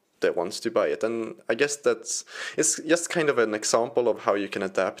that wants to buy it. And I guess it's just kind of an example of how you can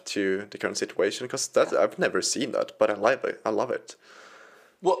adapt to the current situation, because I've never seen that, but I love it.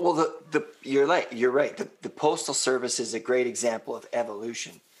 Well, you're right. The postal service is a great example of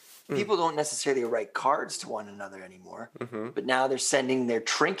evolution. People don't necessarily write cards to one another anymore, but now they're sending their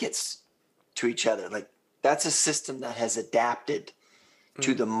trinkets to each other. Like, that's a system that has adapted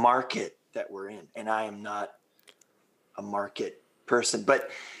to the market that we're in. And I am not a market person,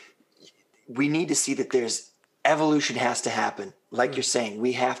 but we need to see that there's evolution has to happen. Like you're saying,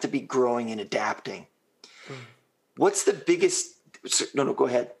 we have to be growing and adapting. What's the biggest... No, go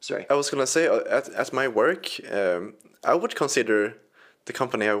ahead. Sorry. I was going to say, at my work, I would consider the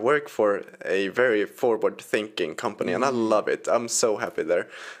company I work for a very forward-thinking company, and I love it. I'm so happy there.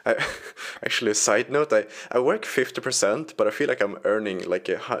 Actually, a side note, I work 50%, but I feel like I'm earning like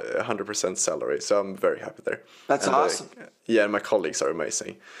 100% salary, so I'm very happy there. That's awesome. Yeah, and my colleagues are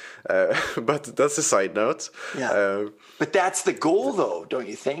amazing. But that's a side note. Yeah. But that's the goal, though, don't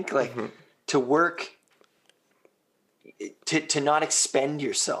you think? Like, to work, to not expend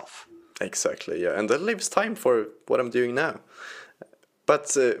yourself. Exactly, yeah. And that leaves time for what I'm doing now.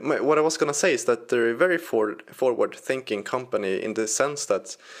 But what I was going to say is that they're a very forward-thinking company, in the sense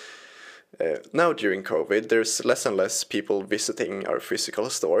that now during COVID, there's less and less people visiting our physical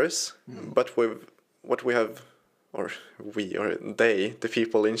stores. But the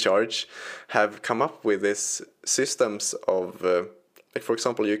people in charge, have come up with these systems of, like, for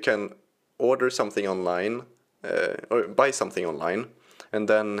example, you can order something online, or buy something online, and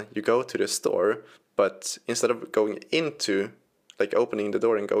then you go to the store, but instead of going into, like opening the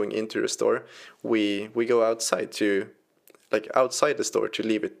door and going into the store, we go outside to, like outside the store, to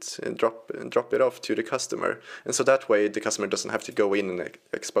leave it and drop it off to the customer, and so that way the customer doesn't have to go in and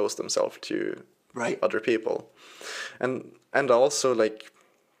expose themselves to Right. other people, and also like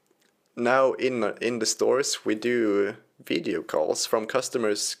now in the stores we do video calls from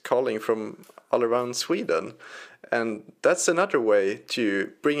customers calling from all around Sweden, and that's another way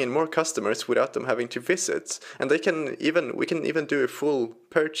to bring in more customers without them having to visit. And we can even do a full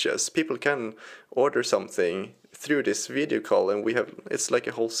purchase. People can order something through this video call, and it's like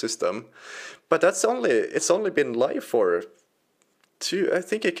a whole system. But it's only been live for I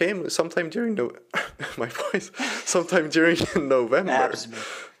think it came sometime during my voice, sometime during November. Happens to me.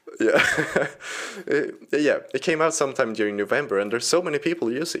 Yeah. Yeah, it came out sometime during November, and there's so many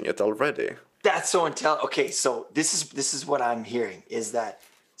people using it already. That's so intelligent. Okay, so this is what I'm hearing is that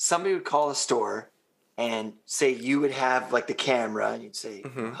somebody would call a store and say you would have like the camera, and you'd say,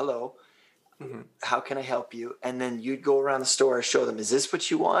 hello, how can I help you? And then you'd go around the store and show them, is this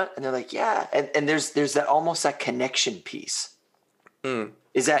what you want? And they're like, yeah. And there's that almost that connection piece.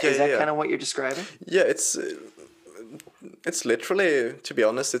 Is that kind of what you're describing? Yeah, it's literally, to be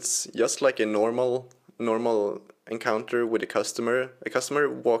honest, it's just like a normal encounter with a customer. A customer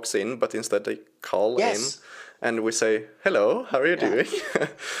walks in, but instead they call in, and we say, hello, how are you doing?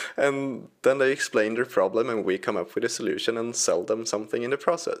 And then they explain their problem, and we come up with a solution and sell them something in the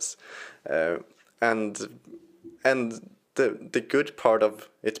process. And the good part of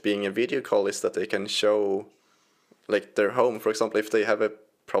it being a video call is that they can show like their home. For example, if they have a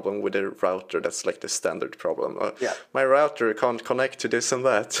problem with their router, that's like the standard problem. My router can't connect to this and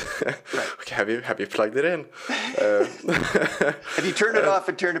that. Right. Okay, have you plugged it in? Have you turned it off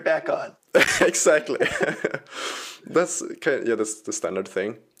and turned it back on? Exactly. That's the standard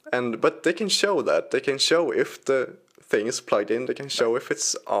thing. But they can show that. They can show if the thing is plugged in. They can show if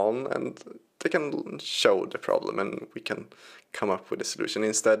it's on, and they can show the problem, and we can come up with a solution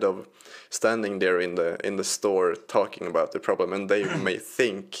instead of standing there in the store talking about the problem. And they may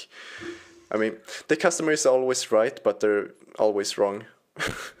think, I mean, the customer is always right, but they're always wrong.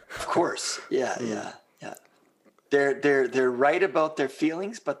 Of course. Yeah. They're right about their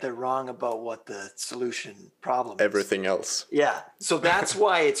feelings, but they're wrong about what the solution problem is. Everything else. Yeah. So that's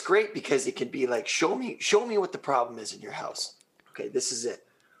why it's great, because it can be like, show me what the problem is in your house. Okay, this is it.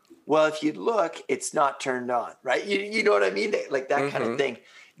 Well, if you look, it's not turned on, right? You know what I mean? Like that kind of thing.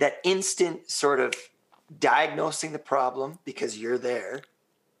 That instant sort of diagnosing the problem because you're there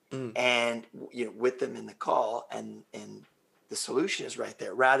and with them in the call, and the solution is right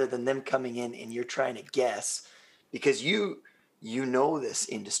there, rather than them coming in and you're trying to guess because you know this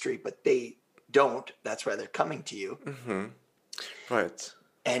industry, but they don't. That's why they're coming to you. Mm-hmm. Right.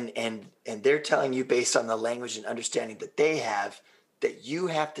 And they're telling you based on the language and understanding that they have, that you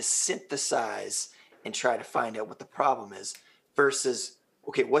have to synthesize and try to find out what the problem is, versus,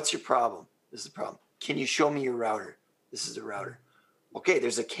 okay, what's your problem? This is the problem. Can you show me your router? This is the router. Okay,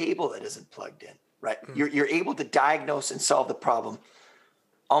 there's a cable that isn't plugged in, right? You're able to diagnose and solve the problem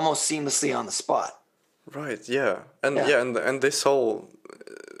almost seamlessly on the spot. Right, yeah. And this whole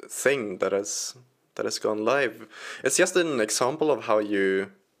thing that has gone live, it's just an example of how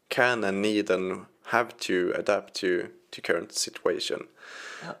you can and need and have to adapt to current situation.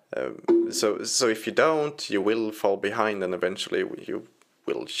 So if you don't, you will fall behind, and eventually you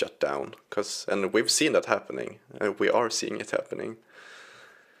will shut down. And we've seen that happening. We are seeing it happening.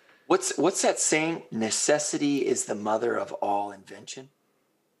 What's that saying? Necessity is the mother of all invention.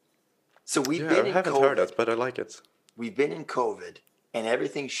 So I haven't heard that, but I like it. We've been in COVID, and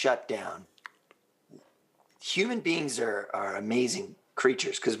everything's shut down. Human beings are amazing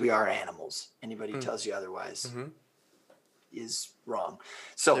creatures because we are animals. Anybody who tells you otherwise is wrong.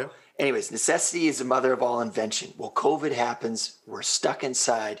 So anyways, necessity is the mother of all invention. Well, COVID happens. We're stuck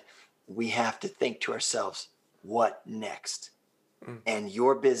inside. We have to think to ourselves, what next? And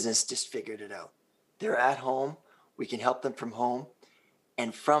your business just figured it out. They're at home. We can help them from home.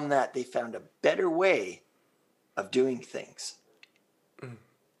 And from that, they found a better way of doing things.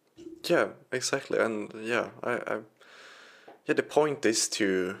 Yeah, exactly. And the point is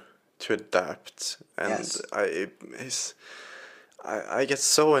to adapt. And I get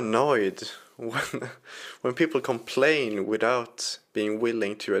so annoyed when people complain without being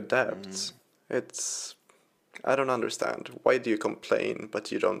willing to adapt. I don't understand. Why do you complain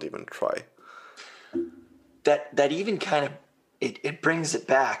but you don't even try? That even kind of it brings it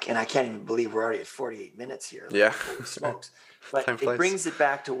back, and I can't even believe we're already at 48 minutes here. Yeah. Holy smokes. But it brings it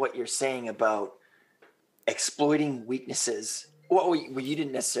back to what you're saying about exploiting weaknesses. Well, you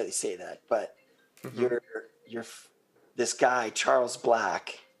didn't necessarily say that, but you're this guy Charles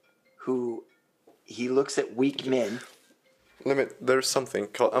Black, who he looks at weak men. There's something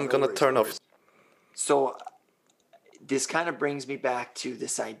called. I'm gonna turn off. So this kind of brings me back to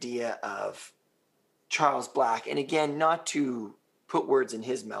this idea of Charles Black, and again, not to put words in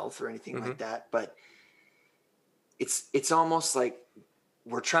his mouth or anything like that, but it's almost like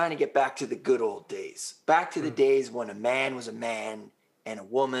we're trying to get back to the good old days, back to the days when a man was a man and a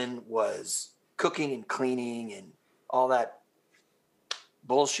woman was cooking and cleaning and all that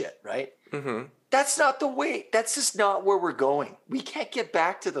bullshit, right? That's not the way. That's just not where we're going. We can't get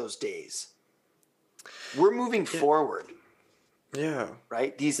back to those days. We're moving forward. Yeah.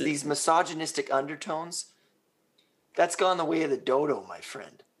 Right? These misogynistic undertones, that's gone the way of the dodo, my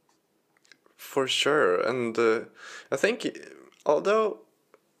friend. For sure. And I think, although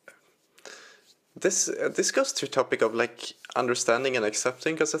this goes to a topic of like understanding and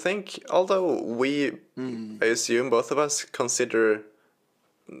accepting, because I think although we, I assume both of us consider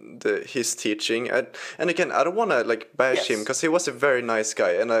his teaching, and again, I don't want to like bash him, because he was a very nice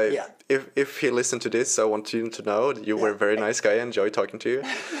guy, and if he listened to this, I want you to know that you were a very nice guy. I enjoy talking to you.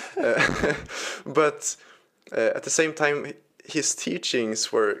 But at the same time, his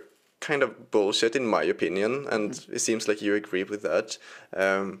teachings were kind of bullshit in my opinion, and it seems like you agree with that.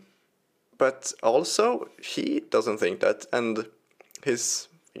 But also, he doesn't think that, and his,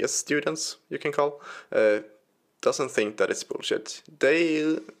 I guess, students, you can call, doesn't think that it's bullshit.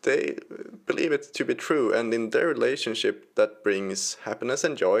 They believe it to be true, and in their relationship, that brings happiness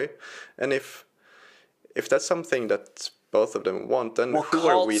and joy. And if that's something that both of them want, then who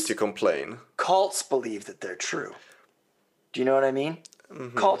are we to complain? Cults believe that they're true. Do you know what I mean?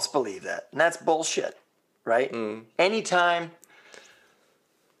 Cults believe that, and that's bullshit, right? Anytime.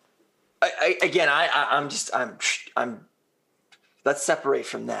 I'm. Let's separate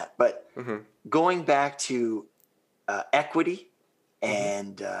from that. But going back to equity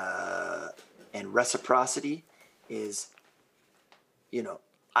and reciprocity is,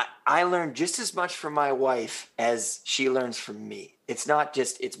 I learn just as much from my wife as she learns from me. It's not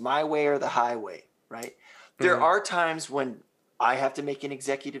just it's my way or the highway, right? There are times when I have to make an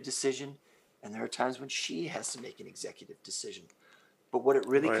executive decision, and there are times when she has to make an executive decision. But what it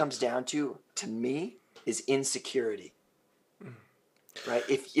really comes down to me, is insecurity. Right?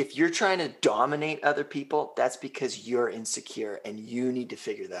 If you're trying to dominate other people, that's because you're insecure, and you need to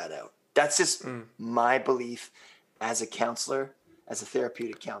figure that out. That's just my belief as a counselor, as a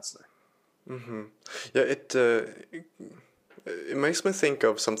therapeutic counselor. Yeah, it makes me think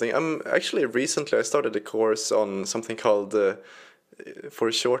of something. Recently I started a course on something called,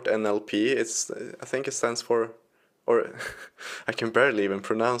 for short, NLP. I think it stands for, or I can barely even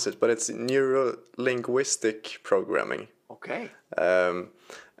pronounce it, but it's neuro-linguistic programming. Okay.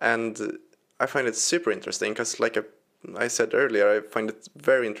 And I find it super interesting because, like I said earlier, I find it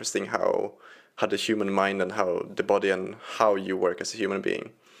very interesting how the human mind and how the body and how you work as a human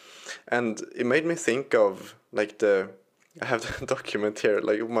being. And it made me think of like I have the document here,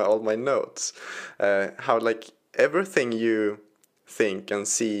 like all my notes, how like everything you think and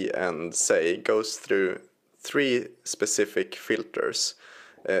see and say goes through 3 specific filters,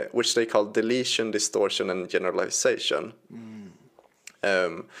 which they call deletion, distortion, and generalization.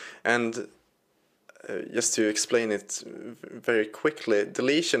 And just to explain it very quickly,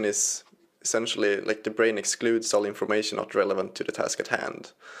 deletion is essentially like the brain excludes all information not relevant to the task at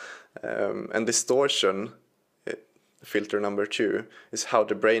hand. And distortion, filter number 2, is how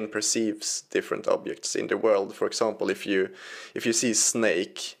the brain perceives different objects in the world. For example, if you see a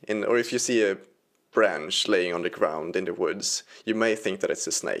snake or if you see a branch laying on the ground in the woods, you may think that it's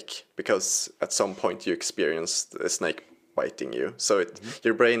a snake because at some point you experienced a snake biting you. So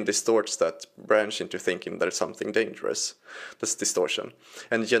your brain distorts that branch into thinking that it's something dangerous. That's distortion.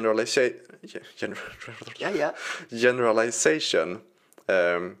 And generalization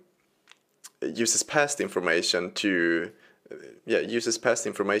uses past information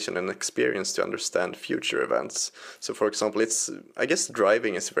and experience to understand future events. So for example, I guess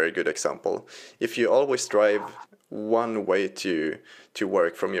driving is a very good example. If you always drive one way to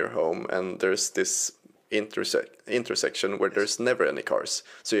work from your home, and there's this intersection where there's never any cars,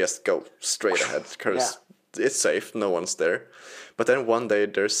 so you just go straight ahead because it's safe, no one's there. But then one day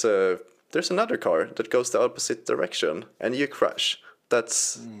there's another car that goes the opposite direction and you crash.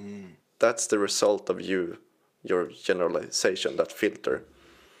 That's the result of your generalization, that filter.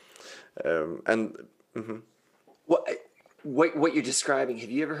 What you're describing,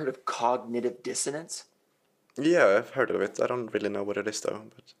 have you ever heard of cognitive dissonance? Yeah, I've heard of it. I don't really know what it is though.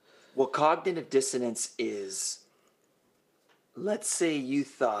 But Well, cognitive dissonance is, let's say you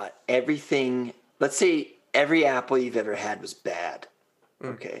thought everything, let's say every apple you've ever had was bad.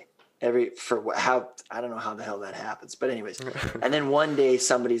 Okay. I don't know how the hell that happens, but anyways. And then one day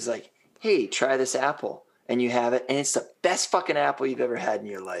somebody's like, hey, try this apple. And you have it, and it's the best fucking apple you've ever had in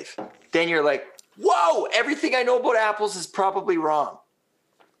your life. Then you're like, whoa, everything I know about apples is probably wrong.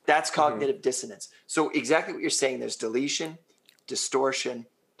 That's cognitive dissonance. So exactly what you're saying, there's deletion, distortion,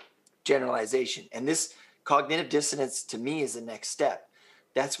 generalization. And this cognitive dissonance to me is the next step.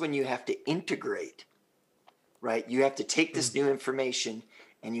 That's when you have to integrate, right? You have to take this new information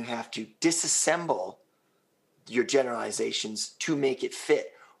and you have to disassemble your generalizations to make it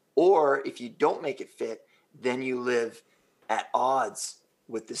fit. Or if you don't make it fit, then you live at odds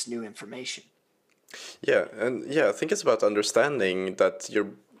with this new information. Yeah, and I think it's about understanding that your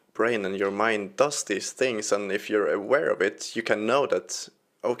brain and your mind does these things, and if you're aware of it, you can know that,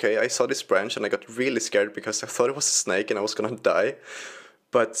 okay, I saw this branch and I got really scared because I thought it was a snake and I was gonna die.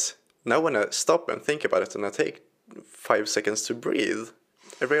 But now when I stop and think about it and I take 5 seconds to breathe,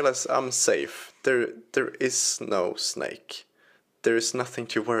 I realize I'm safe. There is no snake. There is nothing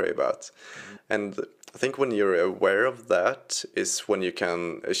to worry about. And I think when you're aware of that is when you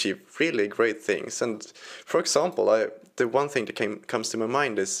can achieve really great things. And for example, the one thing that comes to my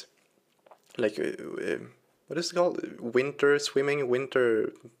mind is like, what is it called? Winter swimming,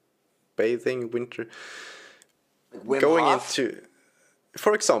 winter bathing, winter... Wim going Hof? into...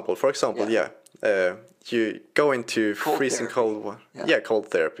 For example, yeah. You go into Cold freezing therapy. cold water. Yeah. Yeah, cold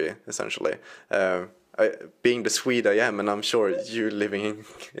therapy, essentially. Being the Swede I am, and I'm sure you living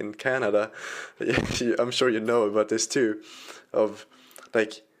in Canada, I'm sure you know about this too, of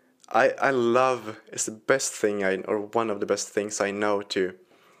like, I love, it's the best thing or one of the best things I know, to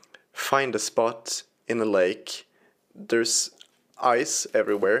find a spot in a lake. There's ice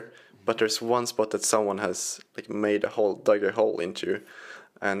everywhere, but there's one spot that someone has like dug a hole into,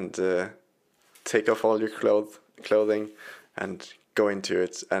 and take off all your clothing and go into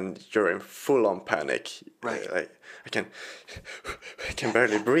it, and you're in full on panic. Right. I can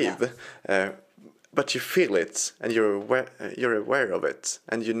barely breathe. But you feel it, and you're aware of it,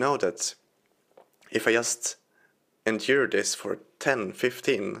 and you know that if I just endure this for 10,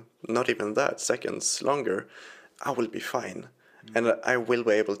 15, not even that, seconds longer, I will be fine. And I will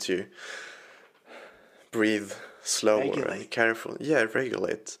be able to breathe slower and careful. Yeah,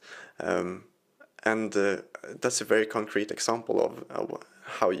 regulate. And that's a very concrete example of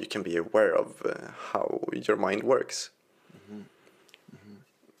how you can be aware of how your mind works.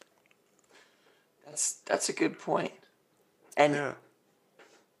 That's a good point. And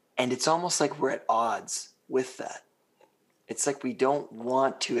and it's almost like we're at odds with that. It's like we don't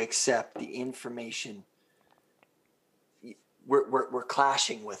want to accept the information. We're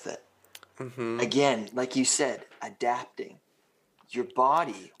clashing with it. Again, like you said, adapting. Your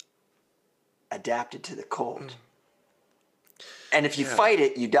body adapted to the cold. And if you fight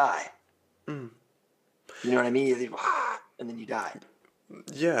it, you die. You know what I mean? And then you die.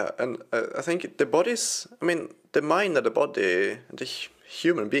 Yeah, and I think the mind and the body, the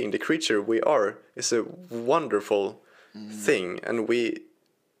human being, the creature we are, is a wonderful thing, and we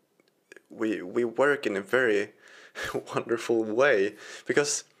work in a very wonderful way,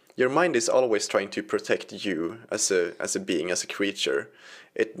 because your mind is always trying to protect you as a being, as a creature.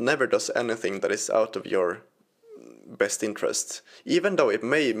 It never does anything that is out of your best interest. Even though it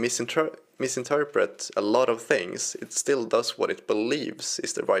may misinterpret a lot of things, it still does what it believes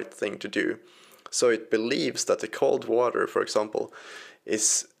is the right thing to do. So it believes that the cold water, for example,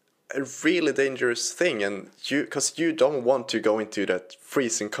 is a really dangerous thing, and because you don't want to go into that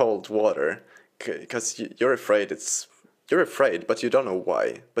freezing cold water, because you're afraid. You're afraid, but you don't know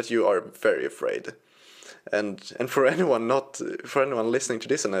why. But you are very afraid. And for anyone listening to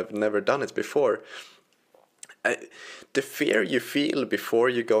this and have never done it before, the fear you feel before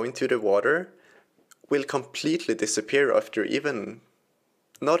you go into the water will completely disappear after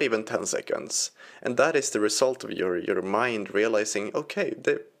not even 10 seconds. And that is the result of your mind realizing, okay,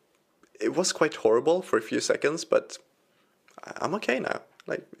 it was quite horrible for a few seconds, but I'm okay now.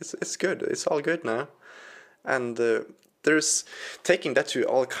 Like, it's good. It's all good now. And there's taking that to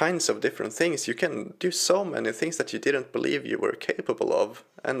all kinds of different things. You can do so many things that you didn't believe you were capable of.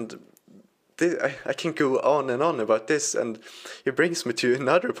 And I can go on and on about this, and it brings me to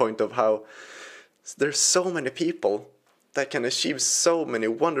another point of how there's so many people that can achieve so many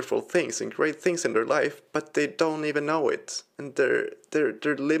wonderful things and great things in their life, but they don't even know it, and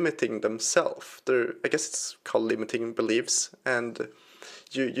they're limiting themselves. I guess it's called limiting beliefs, and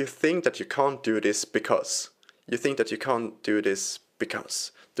you think that you can't do this because you think that you can't do this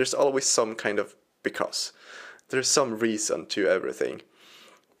because. There's always some kind of because. There's some reason to everything.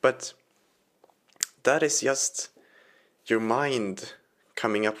 But that is just your mind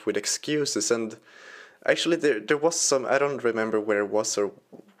coming up with excuses. And actually there was some, I don't remember where it was or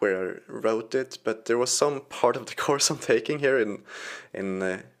where I wrote it, but there was some part of the course I'm taking here in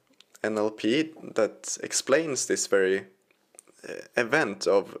NLP that explains this very event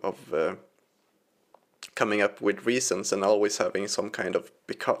of coming up with reasons and always having some kind of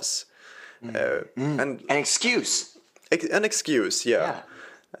because. And An excuse. An excuse, yeah.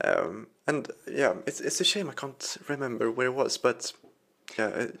 And yeah, it's a shame I can't remember where it was, but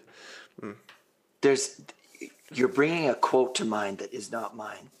yeah. You're bringing a quote to mind that is not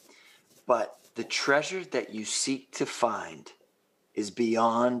mine, but the treasure that you seek to find is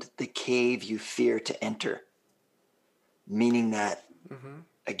beyond the cave you fear to enter. Meaning that,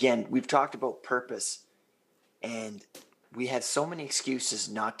 again, we've talked about purpose, and we have so many excuses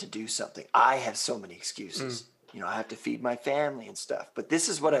not to do something. I have so many excuses. I have to feed my family and stuff. But this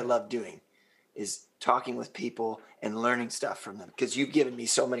is what I love doing, is talking with people and learning stuff from them, because you've given me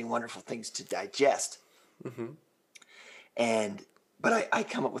so many wonderful things to digest. But I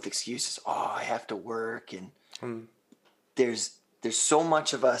come up with excuses. Oh, I have to work, and there's so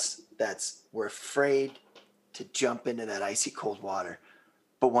much of us we're afraid to jump into that icy cold water.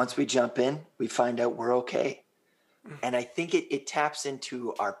 But once we jump in, we find out we're okay. And I think it taps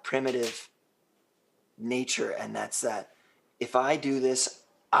into our primitive nature, and that's that if I do this,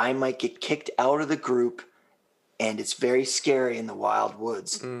 I might get kicked out of the group, and it's very scary in the wild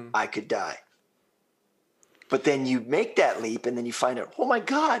woods. I could die. But then you make that leap, and then you find out, oh my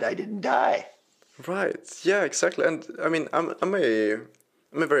God, I didn't die. Right. Yeah, exactly. And I mean, I'm a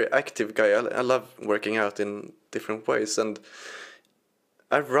very active guy. I love working out in different ways, and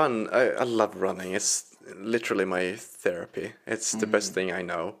I run. I love running. It's literally my therapy. It's the best thing I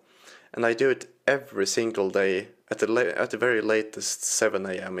know, and I do it every single day at the very latest 7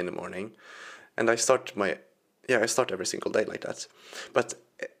 a.m. in the morning, and I start every single day like that. But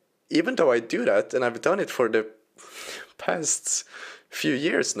even though I do that, and I've done it for the past few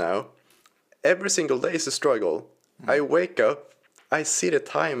years now, every single day is a struggle. I wake up, I see the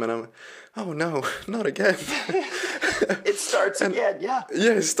time, and I'm, oh no, not again. It starts again, yeah.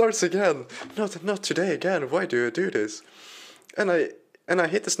 Yeah, it starts again. Not today again. Why do I do this? And I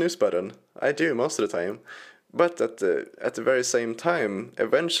hit the snooze button. I do most of the time, but at the very same time,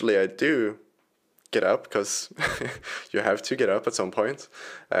 eventually I do get up, because you have to get up at some point.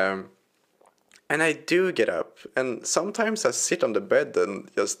 And I do get up, and sometimes I sit on the bed and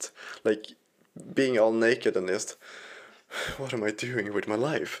just like being all naked and just, what am I doing with my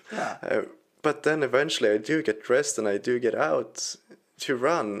life? Yeah. But then eventually I do get dressed and I do get out to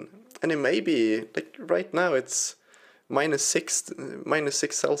run. And it may be, like right now it's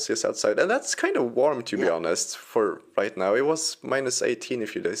 -6 Celsius outside. And that's kind of warm, to be honest, for right now. It was -18 a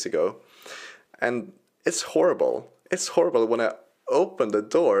few days ago. And it's horrible. It's horrible when I open the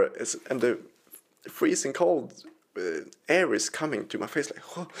door and the freezing cold air is coming to my face like,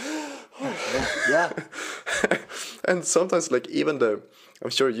 oh. Yeah. And sometimes, like, even I'm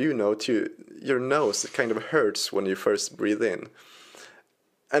sure you know too, your nose kind of hurts when you first breathe in.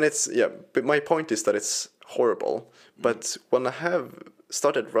 And but my point is that it's horrible. But when I have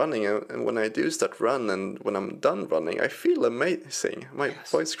started running, and when I do start running, and when I'm done running, I feel amazing. My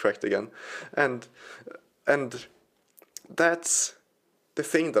voice cracked again. And that's the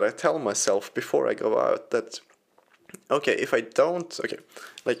thing that I tell myself before I go out, that, okay, if I don't,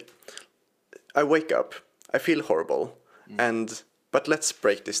 like, I wake up, I feel horrible, but let's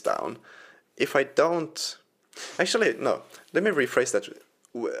break this down. If I don't, actually, no, let me rephrase that.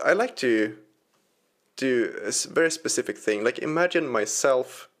 I like to do a very specific thing, like imagine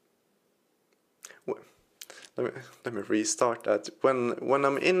myself, let me restart that. When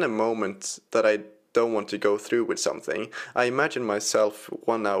I'm in a moment that I don't want to go through with something, I imagine myself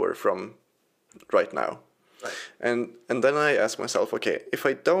 1 hour from right now. Right. And then I ask myself, okay, if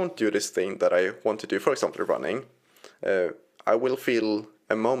I don't do this thing that I want to do, for example, running, I will feel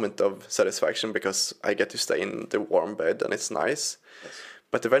a moment of satisfaction because I get to stay in the warm bed and it's nice. Yes.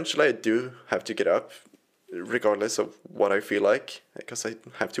 But eventually I do have to get up, regardless of what I feel like, because I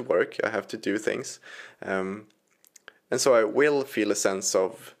have to work, I have to do things. And so I will feel a sense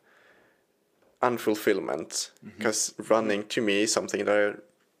of unfulfillment, because running to me is something that I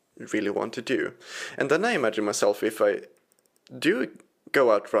really want to do. And then I imagine myself, if I do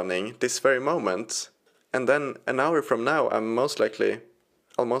go out running this very moment, and then an hour from now I'm most likely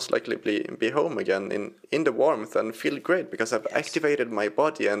I'll most likely be home again in the warmth and feel great because I've activated my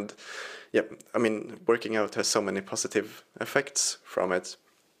body. And yeah, I mean, working out has so many positive effects from it.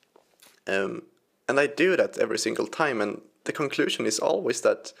 And I do that every single time. And the conclusion is always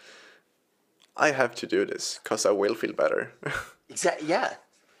that I have to do this because I will feel better. Exactly. Yeah.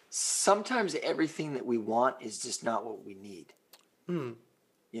 Sometimes everything that we want is just not what we need.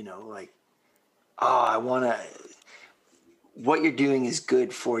 You know, like, I want to. What you're doing is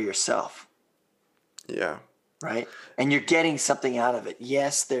good for yourself. Yeah. Right. And you're getting something out of it.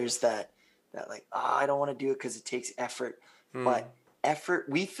 Yes, there's that like, I don't want to do it because it takes effort. But effort,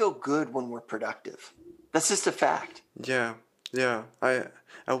 we feel good when we're productive. That's just a fact. Yeah. I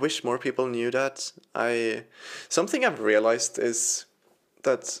wish more people knew that. Something I've realized is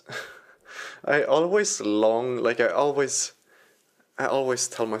that I always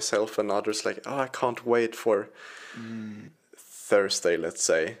tell myself and others like, I can't wait for Thursday, let's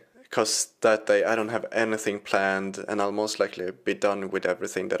say, because that day I don't have anything planned and I'll most likely be done with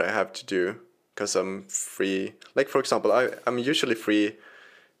everything that I have to do because I'm free. Like, for example, I'm usually free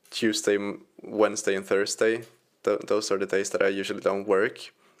Tuesday, Wednesday and Thursday. Those are the days that I usually don't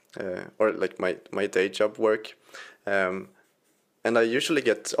work, or like my day job work. And I usually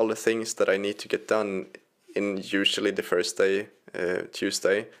get all the things that I need to get done in usually the first day,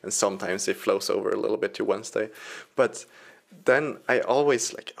 Tuesday, and sometimes it flows over a little bit to Wednesday. But then I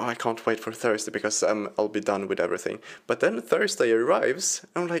always like, I can't wait for Thursday because I'll be done with everything. But then Thursday arrives,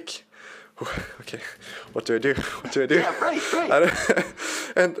 I'm like, okay, what do I do? What do I do? Yeah, right.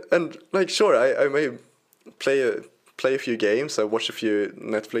 and like, sure, I may play a few games, I watch a few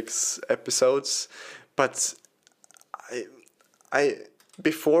Netflix episodes, but I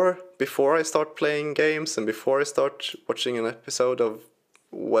before I start playing games and before I start watching an episode of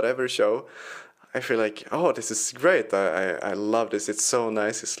whatever show, I feel like, this is great. I love this. It's so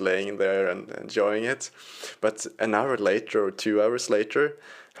nice. It's laying there and enjoying it. But an hour later or 2 hours later,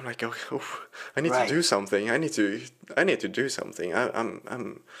 I'm like, I need to do something. I need to do something.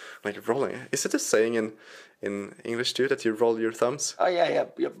 I'm like rolling. Is it a saying in English too that you roll your thumbs? Oh yeah.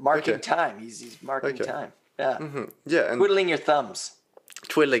 Marking time. He's marking time. Yeah. Mm-hmm. Yeah. And twiddling your thumbs.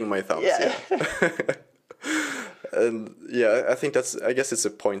 Twiddling my thumbs. Yeah. And yeah, I think I guess it's a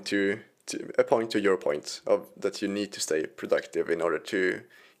point to your point of that you need to stay productive in order to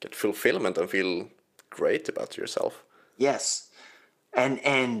get fulfillment and feel great about yourself. Yes.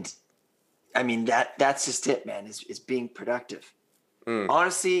 And I mean, that's just it, man, is being productive.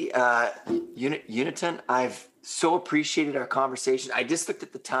 Honestly, Uniton, I've so appreciated our conversation. I just looked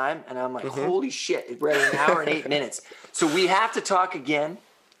at the time and I'm like, holy shit, we're at an hour and 8 minutes. So we have to talk again.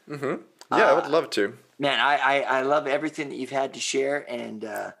 Yeah, I would love to. Man, I love everything that you've had to share, and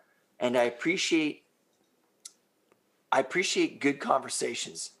I appreciate good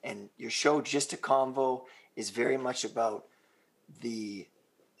conversations. And your show, Just a Convo, is very much about the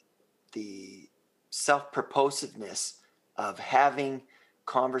self-purposiveness of having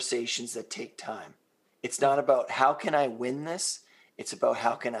conversations that take time. It's not about how can I win this, it's about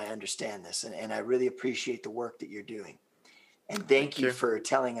how can I understand this. And I really appreciate the work that you're doing. And thank you for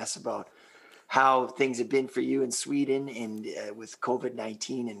telling us about how things have been for you in Sweden and with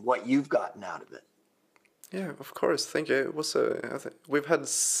COVID-19 and what you've gotten out of it. Yeah, of course. Thank you. It was we've had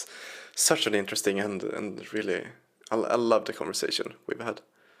such an interesting and really, I love the conversation we've had.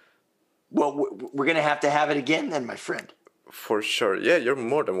 Well, we're going to have it again then, my friend. For sure. Yeah, you're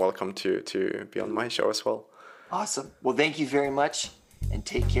more than welcome to be on my show as well. Awesome. Well, thank you very much and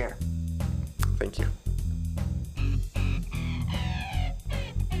take care. Thank you.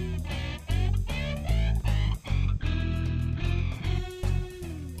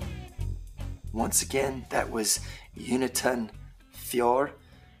 Once again, that was Uniton Fjord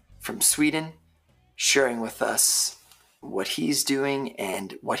from Sweden, sharing with us what he's doing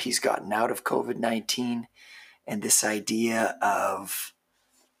and what he's gotten out of COVID-19, and this idea of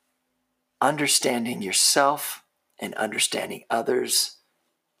understanding yourself and understanding others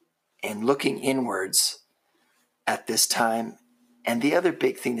and looking inwards at this time. And the other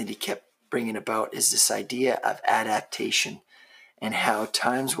big thing that he kept bringing about is this idea of adaptation and how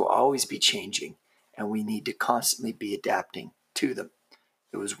times will always be changing and we need to constantly be adapting to them.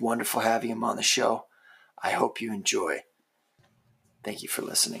 It was wonderful having him on the show. I hope you enjoy. Thank you for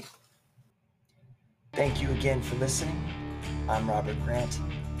listening. Thank you again for listening. I'm Robert Grant,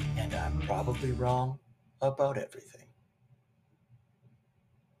 and I'm probably wrong about everything.